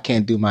 I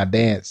can't do my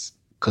dance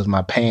because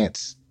my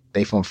pants,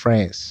 they from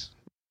France.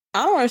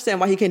 I don't understand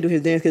why he can't do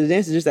his dance because the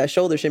dance is just that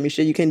shoulder shimmy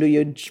shit. You can't do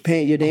your dance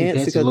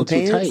because the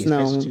pants.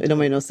 No, it don't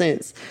make no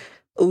sense.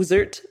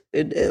 Uzert,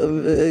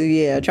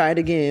 yeah, try it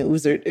again.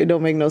 Uzert, it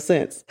don't make no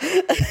sense.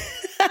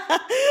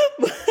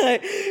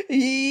 But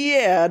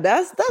yeah,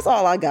 that's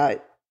all I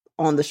got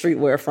on the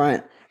streetwear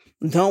front.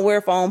 Don't wear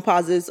foam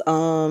posits.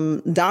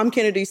 Dom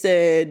Kennedy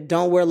said,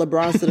 "Don't wear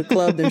LeBrons to the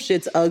club. Them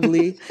shit's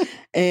ugly."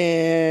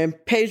 And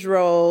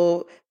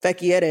Pedro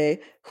Vecchiere,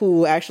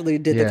 who actually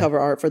did the cover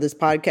art for this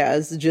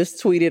podcast,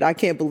 just tweeted, "I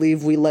can't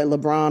believe we let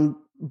LeBron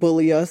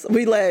bully us.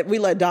 We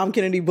let Dom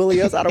Kennedy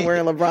bully us out of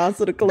wearing LeBrons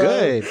to the club."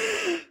 Good.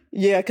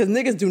 Yeah, because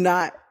niggas do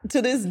not,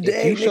 to this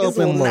day, niggas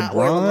will not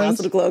wear LeBrons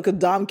to the club because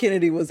Dom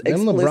Kennedy was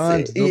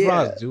explicit.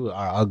 LeBrons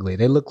are ugly.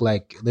 They look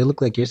like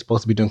you're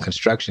supposed to be doing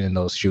construction in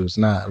those shoes,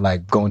 not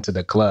like going to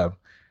the club.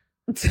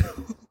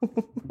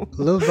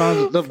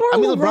 LeBron, the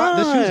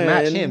shoes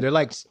match him. They're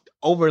like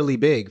overly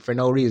big for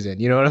no reason.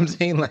 You know what I'm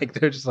saying? Like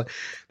they're just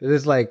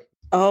like.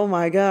 Oh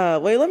my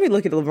God. Wait, let me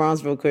look at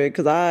LeBrons real quick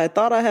because I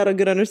thought I had a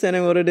good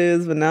understanding of what it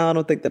is, but now I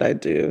don't think that I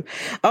do.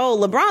 Oh,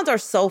 LeBrons are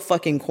so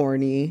fucking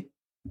corny.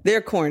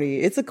 They're corny.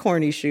 It's a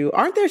corny shoe.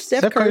 Aren't there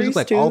Steph Curry's look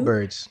like too?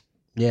 Allbirds.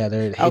 Yeah,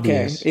 they're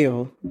hideous. Okay,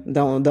 ew.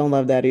 Don't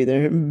love that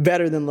either.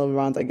 Better than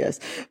LeBron's, I guess.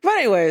 But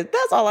anyway,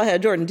 that's all I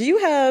had. Jordan, do you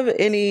have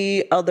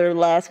any other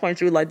last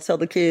points you would like to tell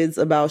the kids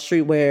about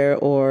streetwear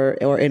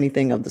or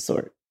anything of the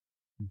sort?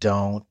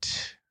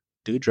 Don't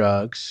do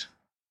drugs.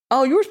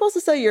 Oh, you were supposed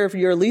to say your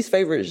least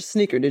favorite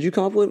sneaker. Did you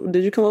come up with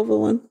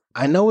one?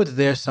 I know it's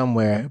there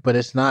somewhere, but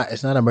it's not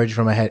emerging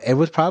from my head. It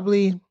was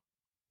probably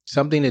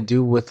something to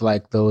do with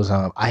like those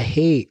I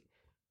hate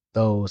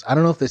those. I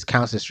don't know if this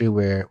counts as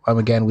streetwear.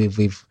 Again,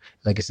 we've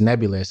like it's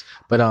nebulous,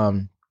 but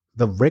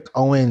the Rick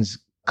Owens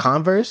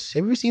Converse.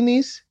 Have you ever seen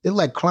these? They're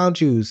like clown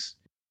shoes.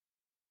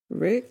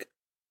 Rick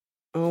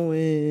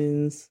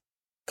Owens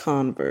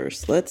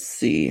Converse. Let's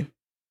see.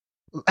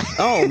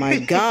 Oh my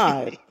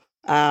God.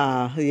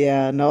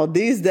 Yeah, no,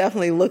 these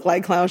definitely look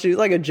like clown shoes,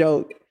 like a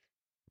joke.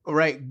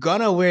 Right,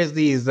 Gunna wears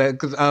these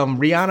because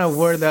Rihanna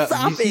wore the.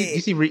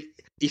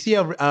 You see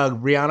how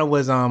Rihanna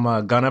was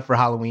Gunna for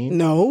Halloween?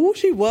 No,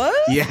 she was?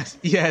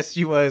 Yes,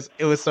 she was.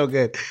 It was so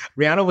good.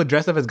 Rihanna would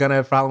dress up as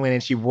Gunna for Halloween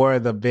and she wore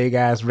the big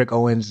ass Rick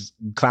Owens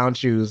clown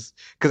shoes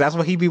because that's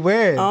what he be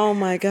wearing. Oh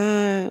my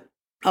God.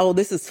 Oh,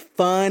 this is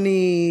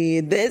funny.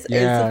 This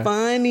is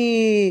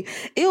funny.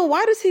 Ew,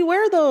 why does he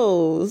wear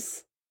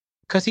those?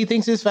 Because he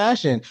thinks it's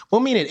fashion. Well,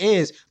 I mean, it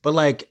is, but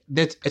like,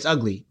 it's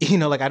ugly. You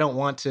know, like I don't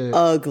want to.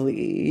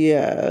 Ugly,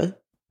 yeah.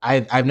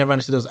 I've never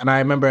understood those. And I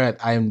remember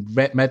I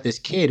met this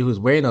kid who was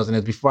wearing those, and it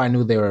was before I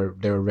knew they were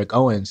Rick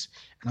Owens.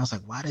 And I was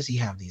like, why does he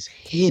have these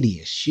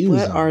hideous shoes on?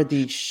 What are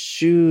these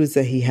shoes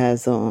that he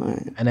has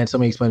on? And then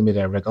somebody explained to me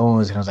that Rick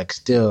Owens, and I was like,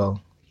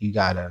 still, you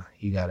gotta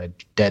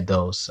dead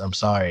those. I'm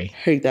sorry.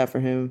 Hate that for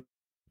him.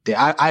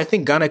 I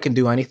think Gunna can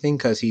do anything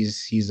because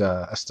he's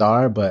a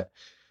star, but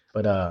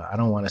I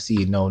don't want to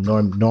see no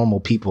normal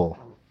people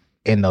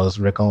in those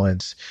Rick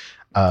Owens.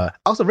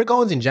 Also, Rick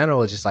Owens in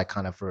general is just like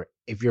kind of for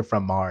if you're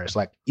from Mars,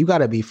 like you got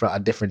to be from a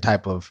different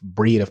type of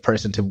breed of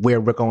person to wear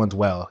Rick Owens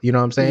well. You know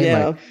what I'm saying?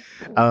 Yeah.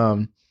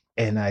 Like,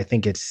 and I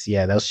think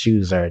those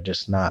shoes are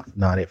just not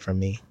it for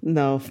me.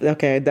 No,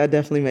 okay, that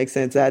definitely makes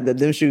sense.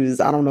 Them shoes,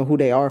 I don't know who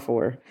they are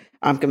for.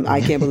 I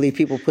can't believe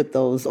people put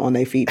those on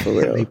their feet for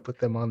real. They put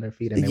them on their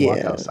feet and they walk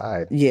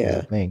outside.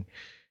 Yeah,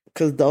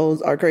 because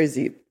those are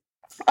crazy.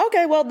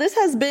 Okay, well, this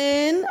has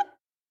been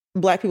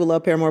Black People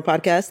Love Paramore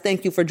podcast.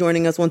 Thank you for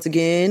joining us once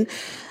again.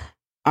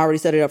 I already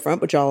said it up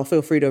front, but y'all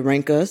feel free to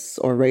rank us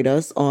or rate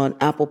us on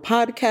Apple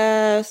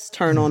Podcasts.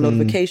 Turn on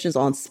notifications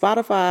on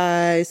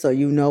Spotify so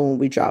you know when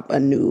we drop a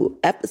new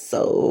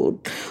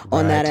episode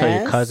on that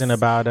Tell your cousin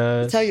about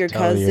us. Tell your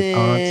cousin. Your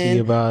auntie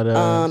about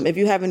us. If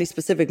you have any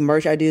specific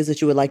merch ideas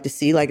that you would like to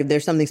see, like if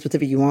there's something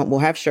specific you want, we'll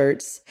have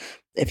shirts.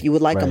 If you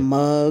would like a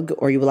mug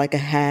or you would like a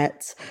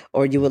hat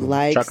or you would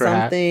like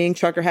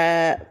trucker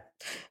hat,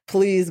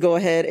 please go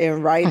ahead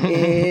and write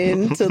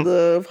in to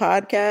the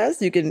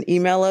podcast. You can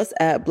email us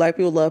at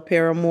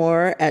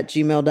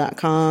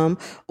blackpeopleloveparamore@gmail.com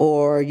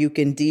or you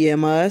can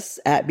DM us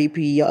at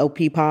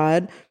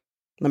BPOPpod.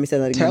 Let me say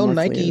that again. Tell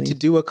Nike to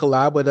do a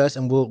collab with us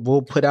and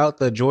we'll put out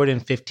the Jordan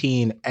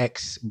 15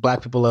 X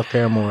Black People Love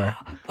Paramore.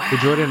 Wow.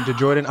 The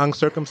Jordan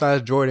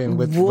uncircumcised Jordan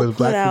with we'll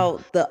Black put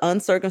out the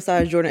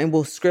uncircumcised Jordan and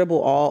we'll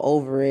scribble all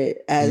over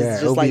it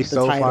as just like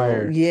the title.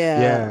 Fire.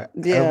 Yeah.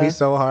 It'll be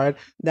so hard.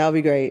 That'll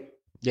be great.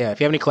 Yeah,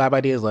 if you have any collab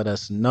ideas, let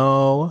us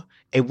know.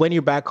 And when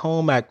you're back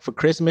home for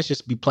Christmas,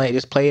 just play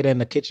it in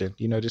the kitchen.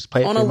 You know, just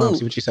play it for your mom,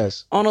 see what she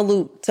says. On a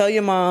loop. Tell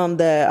your mom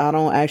that I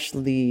don't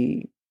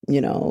actually,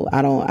 I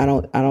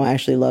don't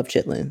actually love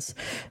chitlins.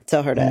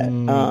 Tell her that.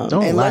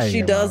 Unless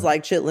she does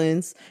like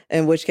chitlins,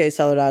 in which case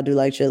tell her that I do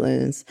like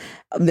chitlins.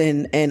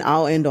 And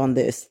I'll end on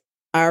this.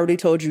 I already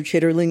told you,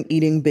 chitterling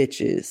eating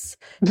bitches.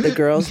 The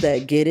girls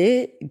that get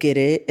it,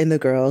 and the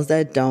girls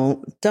that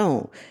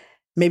don't.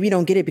 Maybe you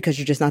don't get it because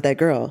you're just not that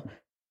girl.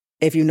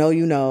 If you know,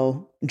 you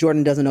know.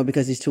 Jordan doesn't know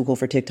because he's too cool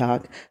for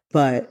TikTok.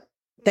 But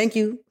thank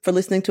you for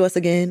listening to us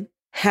again.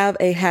 Have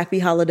a happy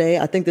holiday.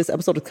 I think this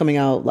episode is coming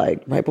out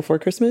like right before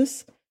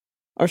Christmas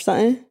or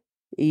something.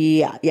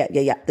 Yeah.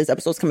 This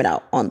episode's coming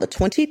out on the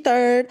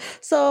 23rd.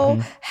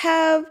 So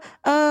have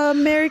a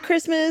Merry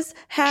Christmas.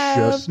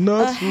 Have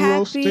a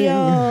happy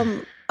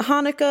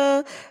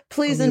Hanukkah.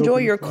 Please enjoy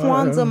your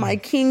Kwanzaa, my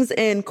kings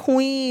and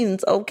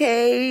queens,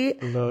 okay?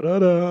 La, da,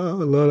 da,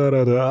 la,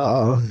 da,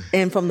 da.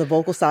 And from the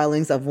vocal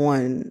stylings of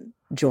one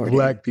Jordan.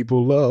 Black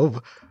People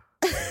Love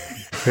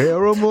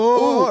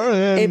Paramore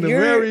and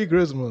Merry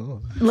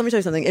Christmas. Let me tell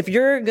you something. If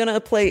you're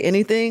gonna play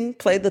anything,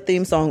 play the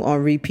theme song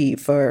on repeat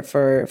for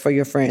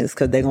your friends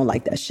because they're gonna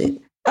like that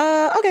shit.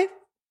 Okay.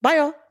 Bye,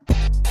 y'all.